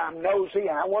help it. I'm nosy,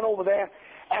 and I went over there,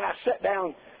 and I sat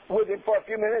down with him for a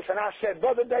few minutes, and I said,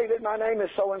 Brother David, my name is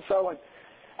so-and-so, and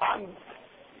I'm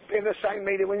in the same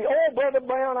meeting with you. Oh, Brother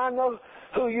Brown, I know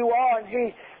who you are, and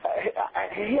he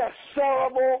has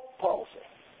cerebral palsy.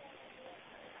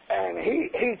 And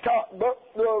he talked, Brother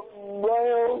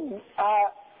Brown,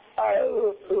 I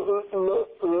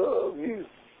love you.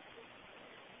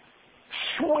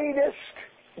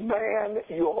 Sweetest man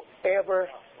you'll ever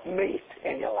meet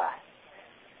in your life.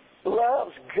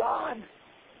 Loves God.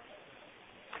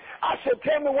 I said,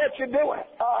 tell me what you're doing.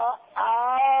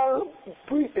 I'll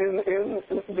preach in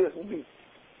this meeting.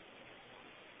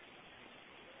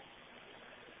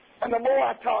 And the more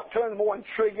I talked to him, the more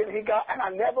intriguing he got. And I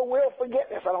never will forget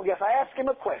this. I don't guess I asked him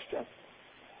a question.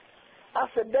 I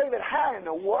said, David, how in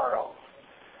the world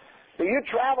do you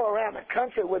travel around the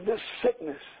country with this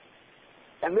sickness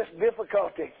and this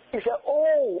difficulty? He said,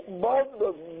 oh,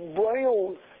 Brother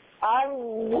Brown, I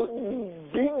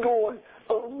wouldn't be going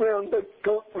around the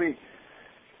country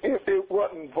if it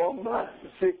wasn't for my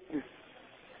sickness.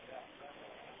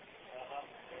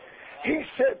 He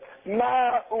said,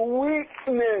 my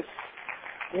weakness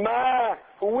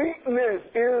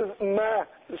is my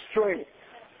strength.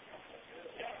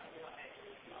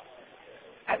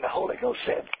 And the Holy Ghost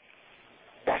said,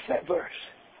 that's that verse.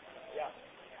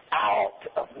 Out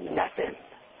of nothing.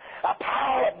 A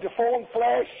power of deformed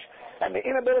flesh and the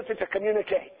inability to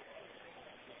communicate.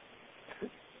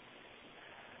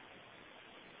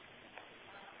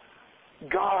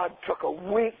 God took a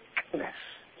weakness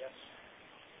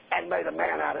and made a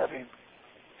man out of him.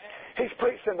 He's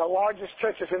preached in the largest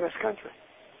churches in this country.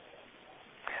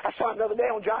 I saw him the other day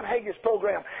on John Hagee's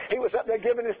program. He was up there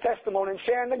giving his testimony and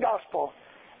sharing the gospel.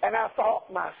 And I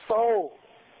thought, my soul,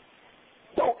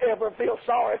 don't ever feel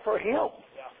sorry for him.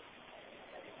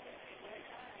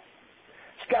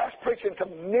 This guy's preaching to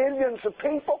millions of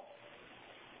people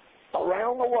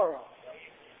around the world.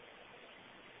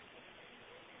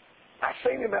 I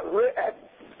seen him at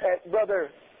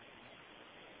Brother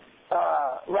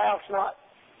Ralph's not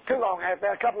too long after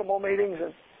that, a couple of more meetings,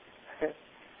 and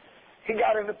he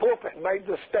got in the pulpit and made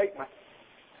this statement.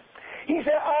 He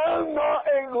said, I'm not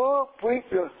a good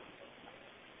preacher.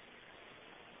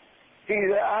 He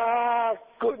said, I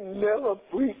could never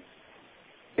preach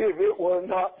if it were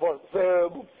not for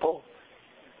cerebral palsy.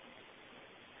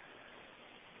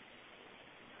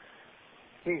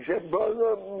 He said,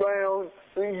 Brother Brown,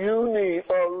 you need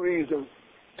a reason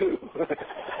too.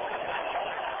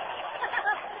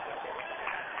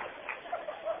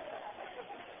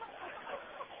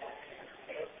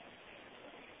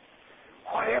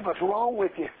 Whatever's wrong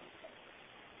with you,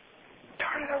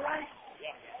 turn it around.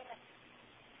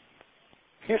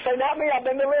 You say, not me, I've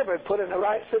been delivered. Put in the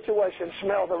right situation,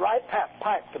 smell the right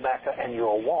pipe tobacco, and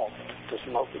you'll want to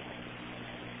smoke it.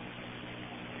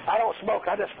 I don't smoke.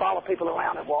 I just follow people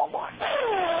around at Walmart.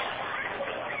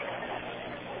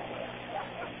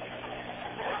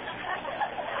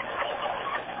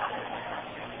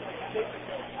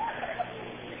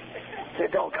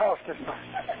 It don't cost as much.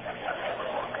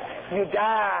 You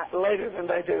die later than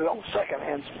they do on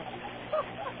second-hand smoke.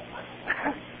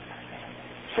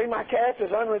 See, my character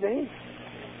is unredeemed.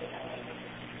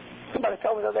 Somebody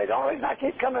told me the other day, the only reason I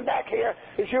keep coming back here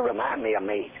is you remind me of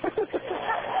me.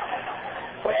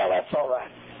 Well, that's all right.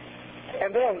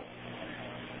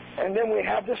 And then we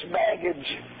have this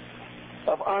baggage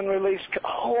of unreleased,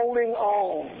 holding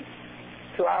on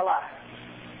to our lives.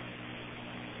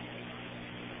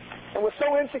 And we're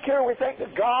so insecure we think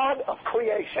the God of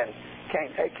creation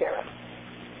can't take care of it.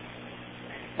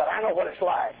 But I know what it's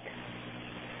like.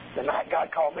 The night God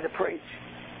called me to preach,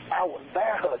 I was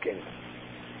there hugging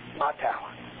my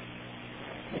talent.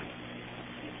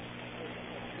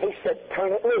 He said,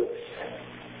 turn it loose,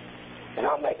 and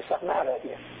I'll make something out of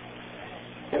you.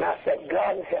 And I said,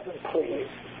 God in heaven, please.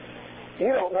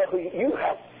 You don't know who you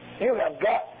have. You have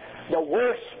got the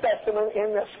worst specimen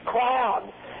in this crowd.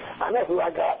 I know who I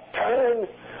got. Turn.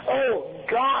 Oh,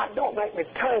 God, don't make me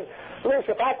turn loose.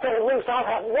 If I turn loose, I'll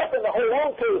have nothing to hold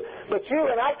on to but you,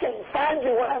 and I can't find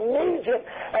you when I need you.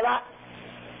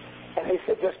 And he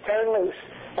said, just turn loose.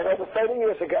 And over 30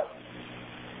 years ago,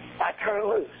 I turned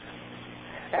loose.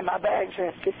 And my bag's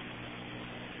empty.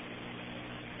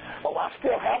 Oh, I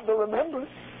still have the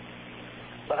remembrance,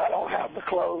 but I don't have the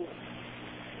clothes.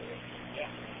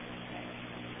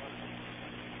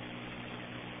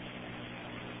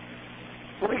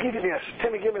 Let me give you this.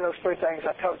 Timmy, give me those three things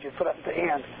I told you to put up at the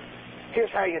end.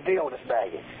 Here's how you deal with this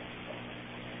baggage.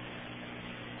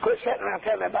 Quit sitting around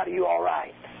telling everybody you're all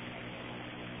right.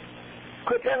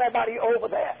 Quit telling everybody you're over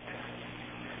that.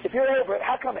 If you're over it,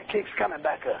 how come it keeps coming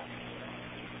back up?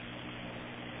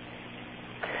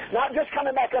 Not just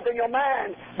coming back up in your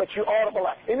mind, but you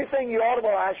audibilize. Anything you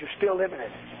audibilize, you're still living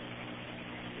it.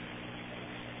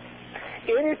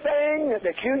 Anything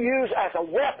that you use as a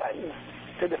weapon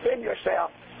to defend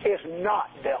yourself is not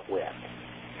dealt with.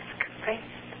 It's contained.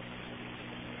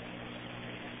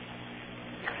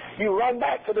 You run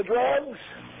back to the drugs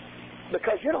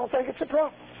because you don't think it's a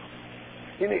problem.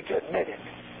 You need to admit it.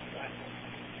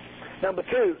 Number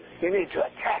two, you need to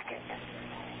attack it.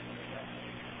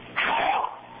 How?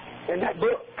 In that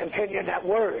book, continuing that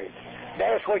word.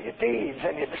 There's where your deeds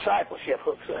and your discipleship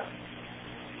hooks up.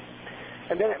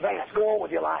 And then advance. Go on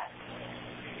with your life.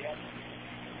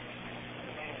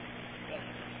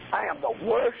 I am the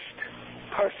worst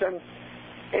person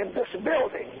in this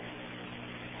building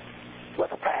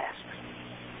with a past.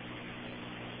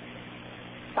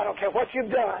 I don't care what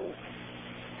you've done.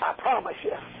 I promise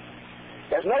you,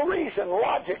 there's no reason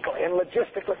logically and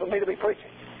logistically for me to be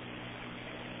preaching.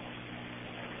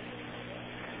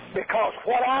 Because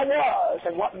what I was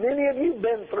and what many of you have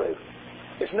been through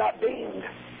is not deemed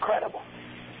credible.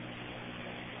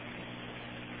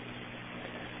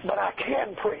 But I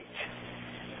can preach.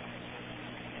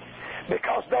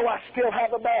 Because though I still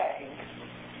have a bag,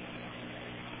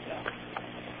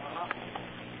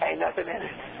 ain't nothing in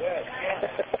it.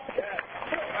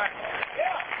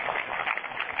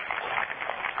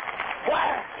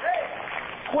 Why?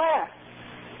 Why?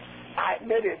 I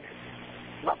admitted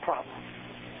my problem.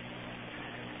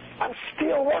 I'm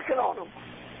still working on them.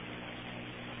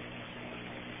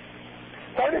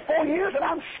 34 years and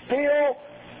I'm still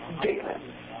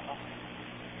dealing.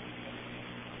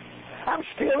 I'm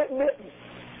still admitting.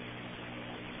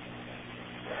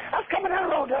 I was coming down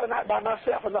the road the other night by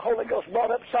myself and the Holy Ghost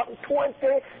brought up something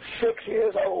 26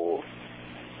 years old.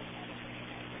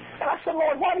 And I said,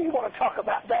 Lord, why do you want to talk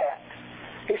about that?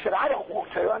 He said, I don't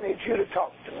want to. I need you to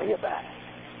talk to me about it.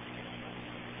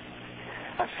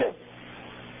 I said,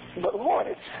 but Lord,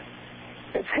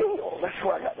 It's healed. That's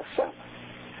where I got the summons.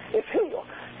 It's healed.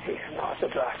 He said, no, it's a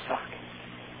dry socket.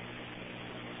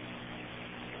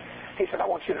 He said, I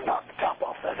want you to knock the top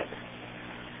off of it.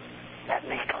 Let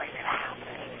me clean it out.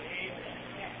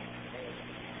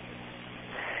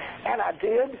 And I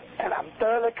did, and I'm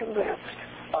thoroughly convinced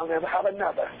I'll never have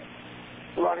another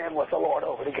run-in with the Lord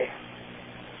over it again.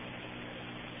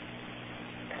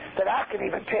 That I can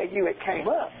even tell you it came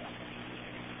up.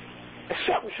 If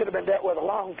something should have been dealt with a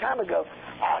long time ago,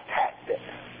 I attacked it.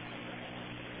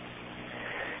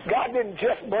 God didn't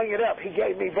just bring it up. He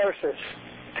gave me verses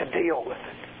to deal with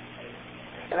it.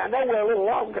 And I know we're a little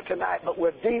longer tonight, but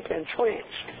we're deep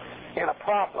entrenched in a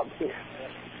problem here.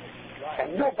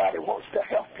 And nobody wants to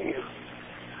help you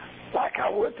like I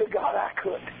would to God I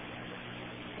could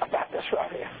about this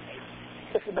right here.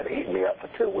 This has been eating me up for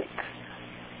 2 weeks.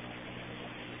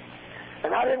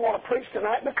 And I didn't want to preach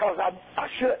tonight because I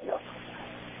shouldn't have.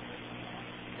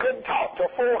 Couldn't talk till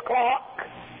 4 o'clock.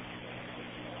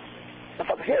 If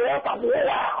I'm here up, I'm way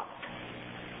out.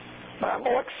 But I'm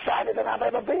more excited than I've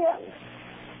ever been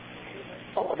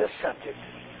over this subject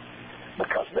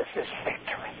because this is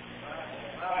victory.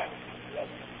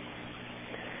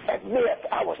 Admit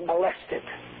I was molested.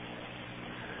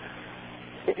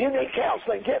 If you need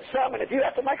counseling, get some. And if you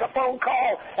have to make a phone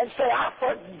call and say, I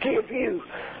forgive you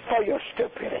for your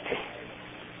stupidity,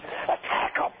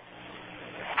 attack them,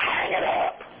 hang it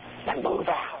up, and move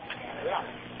out.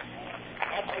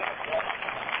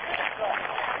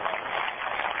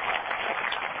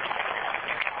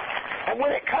 And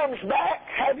when it comes back,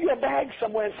 have your bag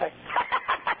somewhere and say,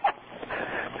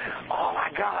 all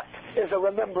I got is a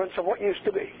remembrance of what used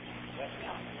to be.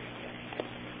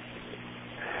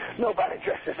 Nobody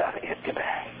dresses out an empty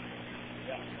bag.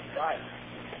 Right.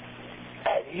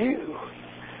 And you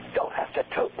don't have to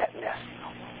tote that mess.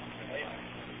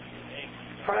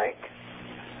 Frank,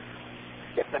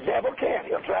 if the devil can,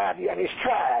 he'll drive you, and he's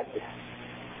tried.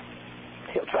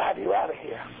 He'll drive you out of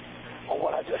here on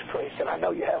what I just preached. And I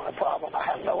know you're having a problem. I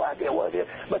have no idea what it is,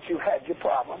 but you had your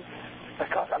problem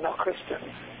because I know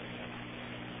Christians.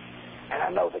 And I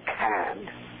know the kind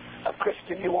of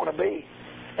Christian you want to be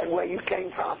and where you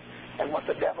came from and what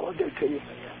the devil will do to you.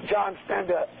 John,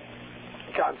 stand up.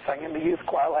 John sang in the youth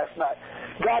choir last night.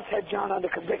 God's had John under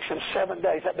conviction 7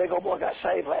 days. That big old boy got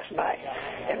saved last night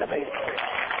in the meeting.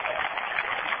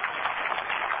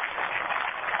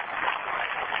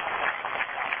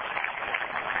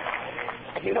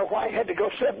 And you know why he had to go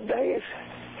 7 days?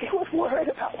 He was worried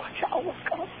about what y'all was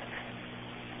going.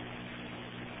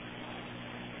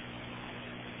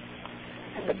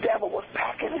 And the devil was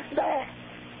packing his bag,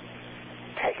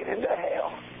 taking him to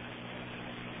hell.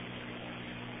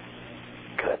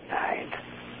 Good night.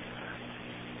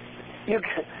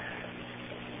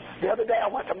 The other day I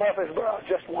went to Murfreesboro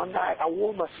just one night. I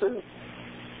wore my suit.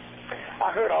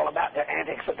 I heard all about their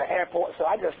antics at the airport, so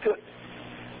I just took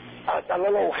a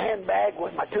little old handbag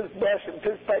with my toothbrush and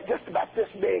toothpaste just about this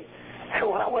big. And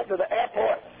when I went to the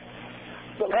airport,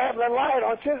 the rambling light,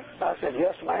 aren't you? I said,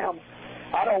 yes, ma'am.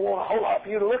 I don't want a whole lot for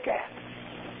you to look at.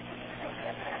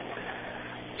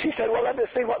 She said, well, let me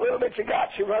see what little bit you got.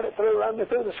 She run me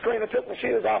through the screen and took my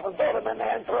shoes off and threw them in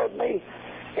there and throwed me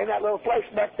in that little place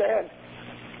back there. And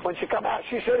when she come out,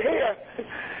 she said, here.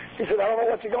 She said, I don't know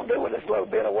what you're going to do with this little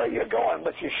bit of where you're going,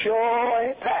 but you sure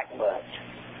ain't packed much.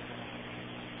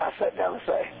 I sat down and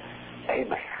say,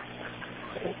 amen.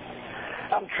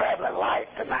 I'm traveling light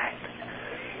tonight.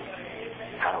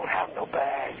 I don't have no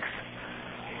bags.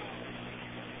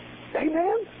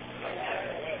 Amen?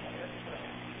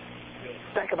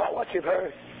 Think about what you've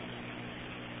heard.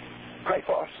 Pray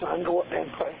for our son. Go up there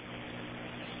and pray.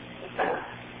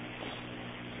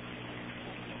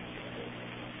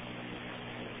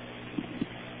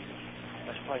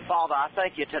 Let's pray. Father, I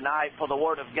thank you tonight for the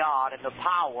Word of God and the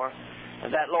power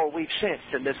that, Lord, we've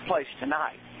sensed in this place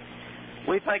tonight.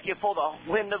 We thank you for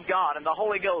the wind of God and the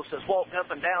Holy Ghost that's walked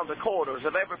up and down the corridors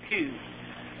of every pew.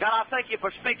 God, I thank you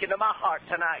for speaking to my heart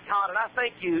tonight, God, and I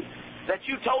thank you that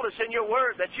you told us in your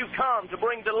word that you come to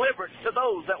bring deliverance to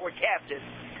those that were captive,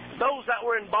 those that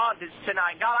were in bondage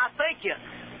tonight. God, I thank you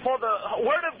for the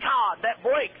word of God that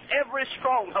breaks every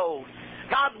stronghold.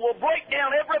 God will break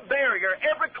down every barrier,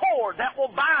 every cord that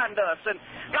will bind us. And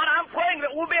God, I'm praying that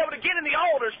we'll be able to get in the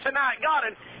altars tonight, God,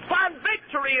 and find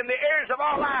victory in the areas of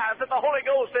our lives that the Holy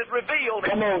Ghost has revealed.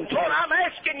 Come on, Lord, I'm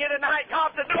asking you tonight,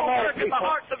 God, to do a work in the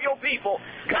hearts of your people.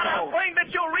 God, I'm praying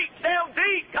that you'll reach down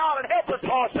deep, God, and help us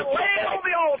to lay on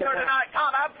the altar tonight.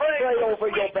 God, I'm praying pray over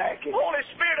your back. Holy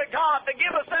Spirit of God, to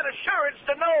give us that assurance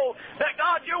to know that,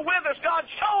 God, you're with us. God,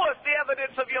 show us the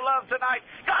evidence of your love tonight.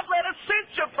 God, let us sense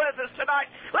your presence tonight.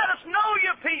 Let us know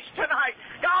your peace tonight.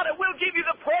 God, and we'll give you the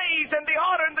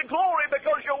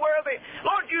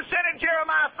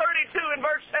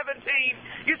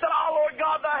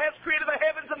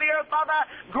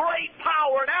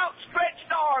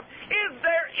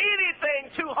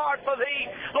for Thee.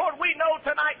 Lord, we know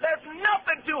tonight there's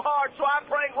nothing too hard, so I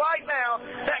pray right now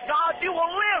that, God, You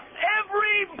will lift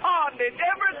every bondage,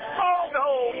 every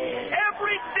stronghold,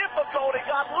 every difficulty.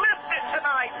 God, lift it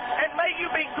tonight, and may You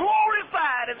be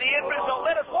glorified in the end result.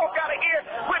 Let us walk out of here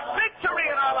with victory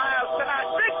in our lives tonight,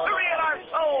 victory in our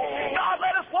soul. God,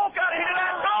 let us walk out of here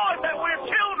tonight knowing that we're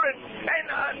children and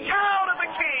a child of the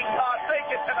King. God, thank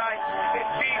You tonight. In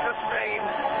Jesus' name,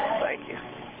 thank You.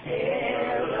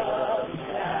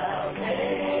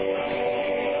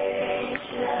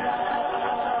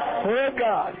 Oh,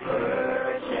 God.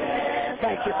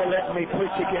 Thank You for letting me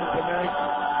preach again tonight.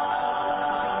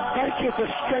 Thank You for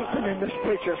strengthening this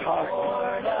preacher's heart.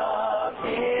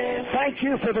 Thank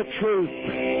You for the truth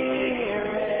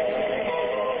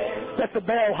that the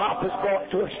bellhop has brought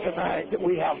to us tonight, that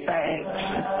we have bags.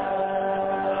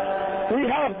 We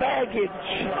have baggage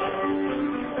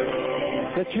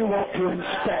that You want to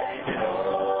inspect.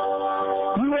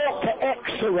 You want to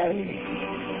x-ray.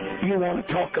 You want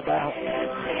to talk about.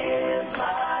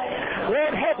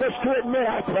 Lord, help us to admit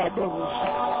our problems.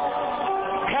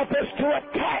 Help us to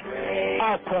attack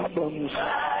our problems.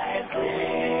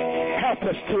 Help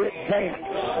us to advance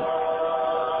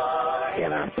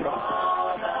in our problems.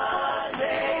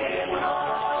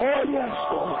 Oh, yes,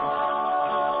 Lord.